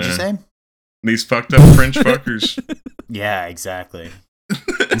 What'd you Yeah. say? These fucked up French fuckers. Yeah, exactly.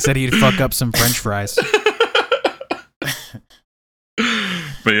 He said he'd fuck up some French fries.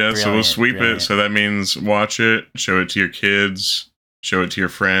 But yeah, so we'll Brilliant, sweep brilliant. it. So that means watch it, show it to your kids, show it to your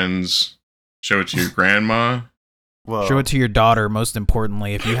friends, show it to your grandma. Whoa. Show it to your daughter, most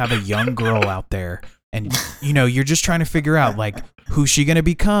importantly, if you have a young girl out there and you're just trying to figure out like who's she going to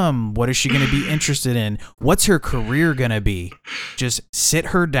become? What is she going to be interested in? What's her career going to be? Just sit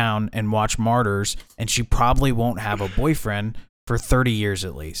her down and watch Martyrs, and she probably won't have a boyfriend for 30 years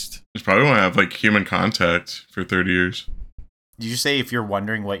at least. You probably won't have like human contact for 30 years. Did you say if you're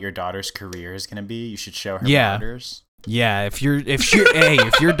wondering what your daughter's career is gonna be, you should show her Yeah. Martyrs? Yeah, if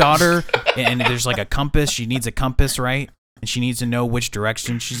your daughter and there's like a compass, she needs a compass, right? And she needs to know which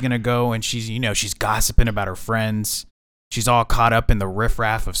direction she's gonna go, and she's gossiping about her friends. She's all caught up in the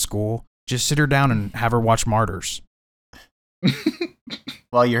riffraff of school. Just sit her down and have her watch Martyrs.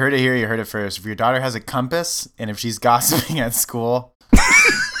 Well, you heard it here. You heard it first. If your daughter has a compass and if she's gossiping at school,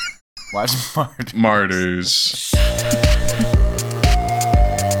 watch Martyrs. Martyrs.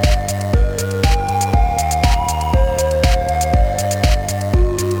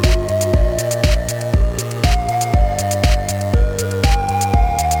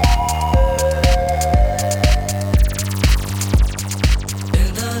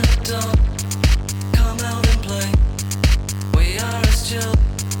 In the dawn, come out and play. We are still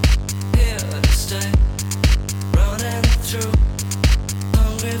here to stay. Running through,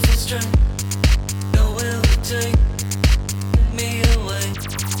 hungry for strength. No will to take me away.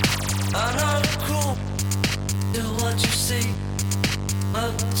 I'm not cruel to what you see,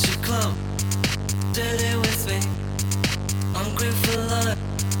 but you're close. Steady with me, hungry for life.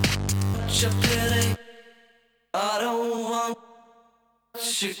 What's your pity? I don't want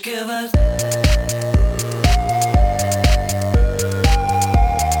what you give it.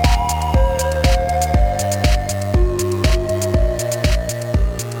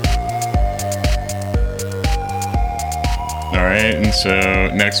 All right, and so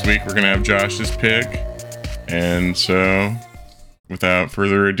next week we're gonna have Josh's pick, and so without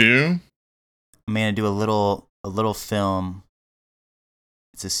further ado, I'm gonna do a little film.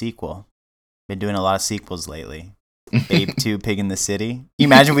 It's a sequel. Been doing a lot of sequels lately. Babe 2, Pig in the City. Can you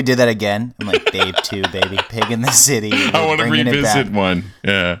imagine if we did that again? I'm like, Babe 2, baby, Pig in the City. I want to Bringing it back. revisit one.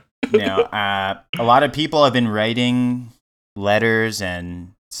 Yeah, A lot of people have been writing letters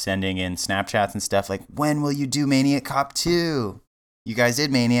and sending in Snapchats and stuff like, when will you do Maniac Cop 2? You guys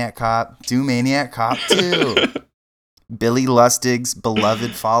did Maniac Cop. Do Maniac Cop 2. Billy Lustig's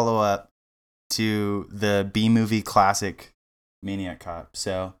beloved follow-up to the B-movie classic Maniac Cop.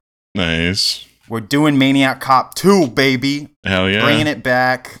 So nice. we're doing Maniac Cop 2, baby. Hell yeah. Bringing it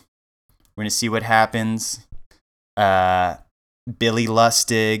back. We're going to see what happens. Billy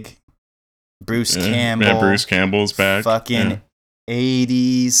Lustig, Bruce Campbell. Yeah, Bruce Campbell's back. Fucking Yeah.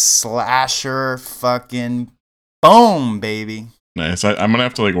 80s slasher fucking Boom, baby. Nice. I'm gonna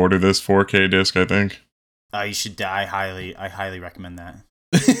have to like order this 4K disc, I think. You should. I highly recommend that.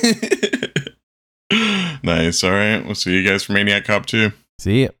 Nice. All right. We'll see you guys for Maniac Cop 2.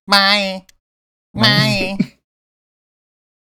 See ya. Bye. Bye.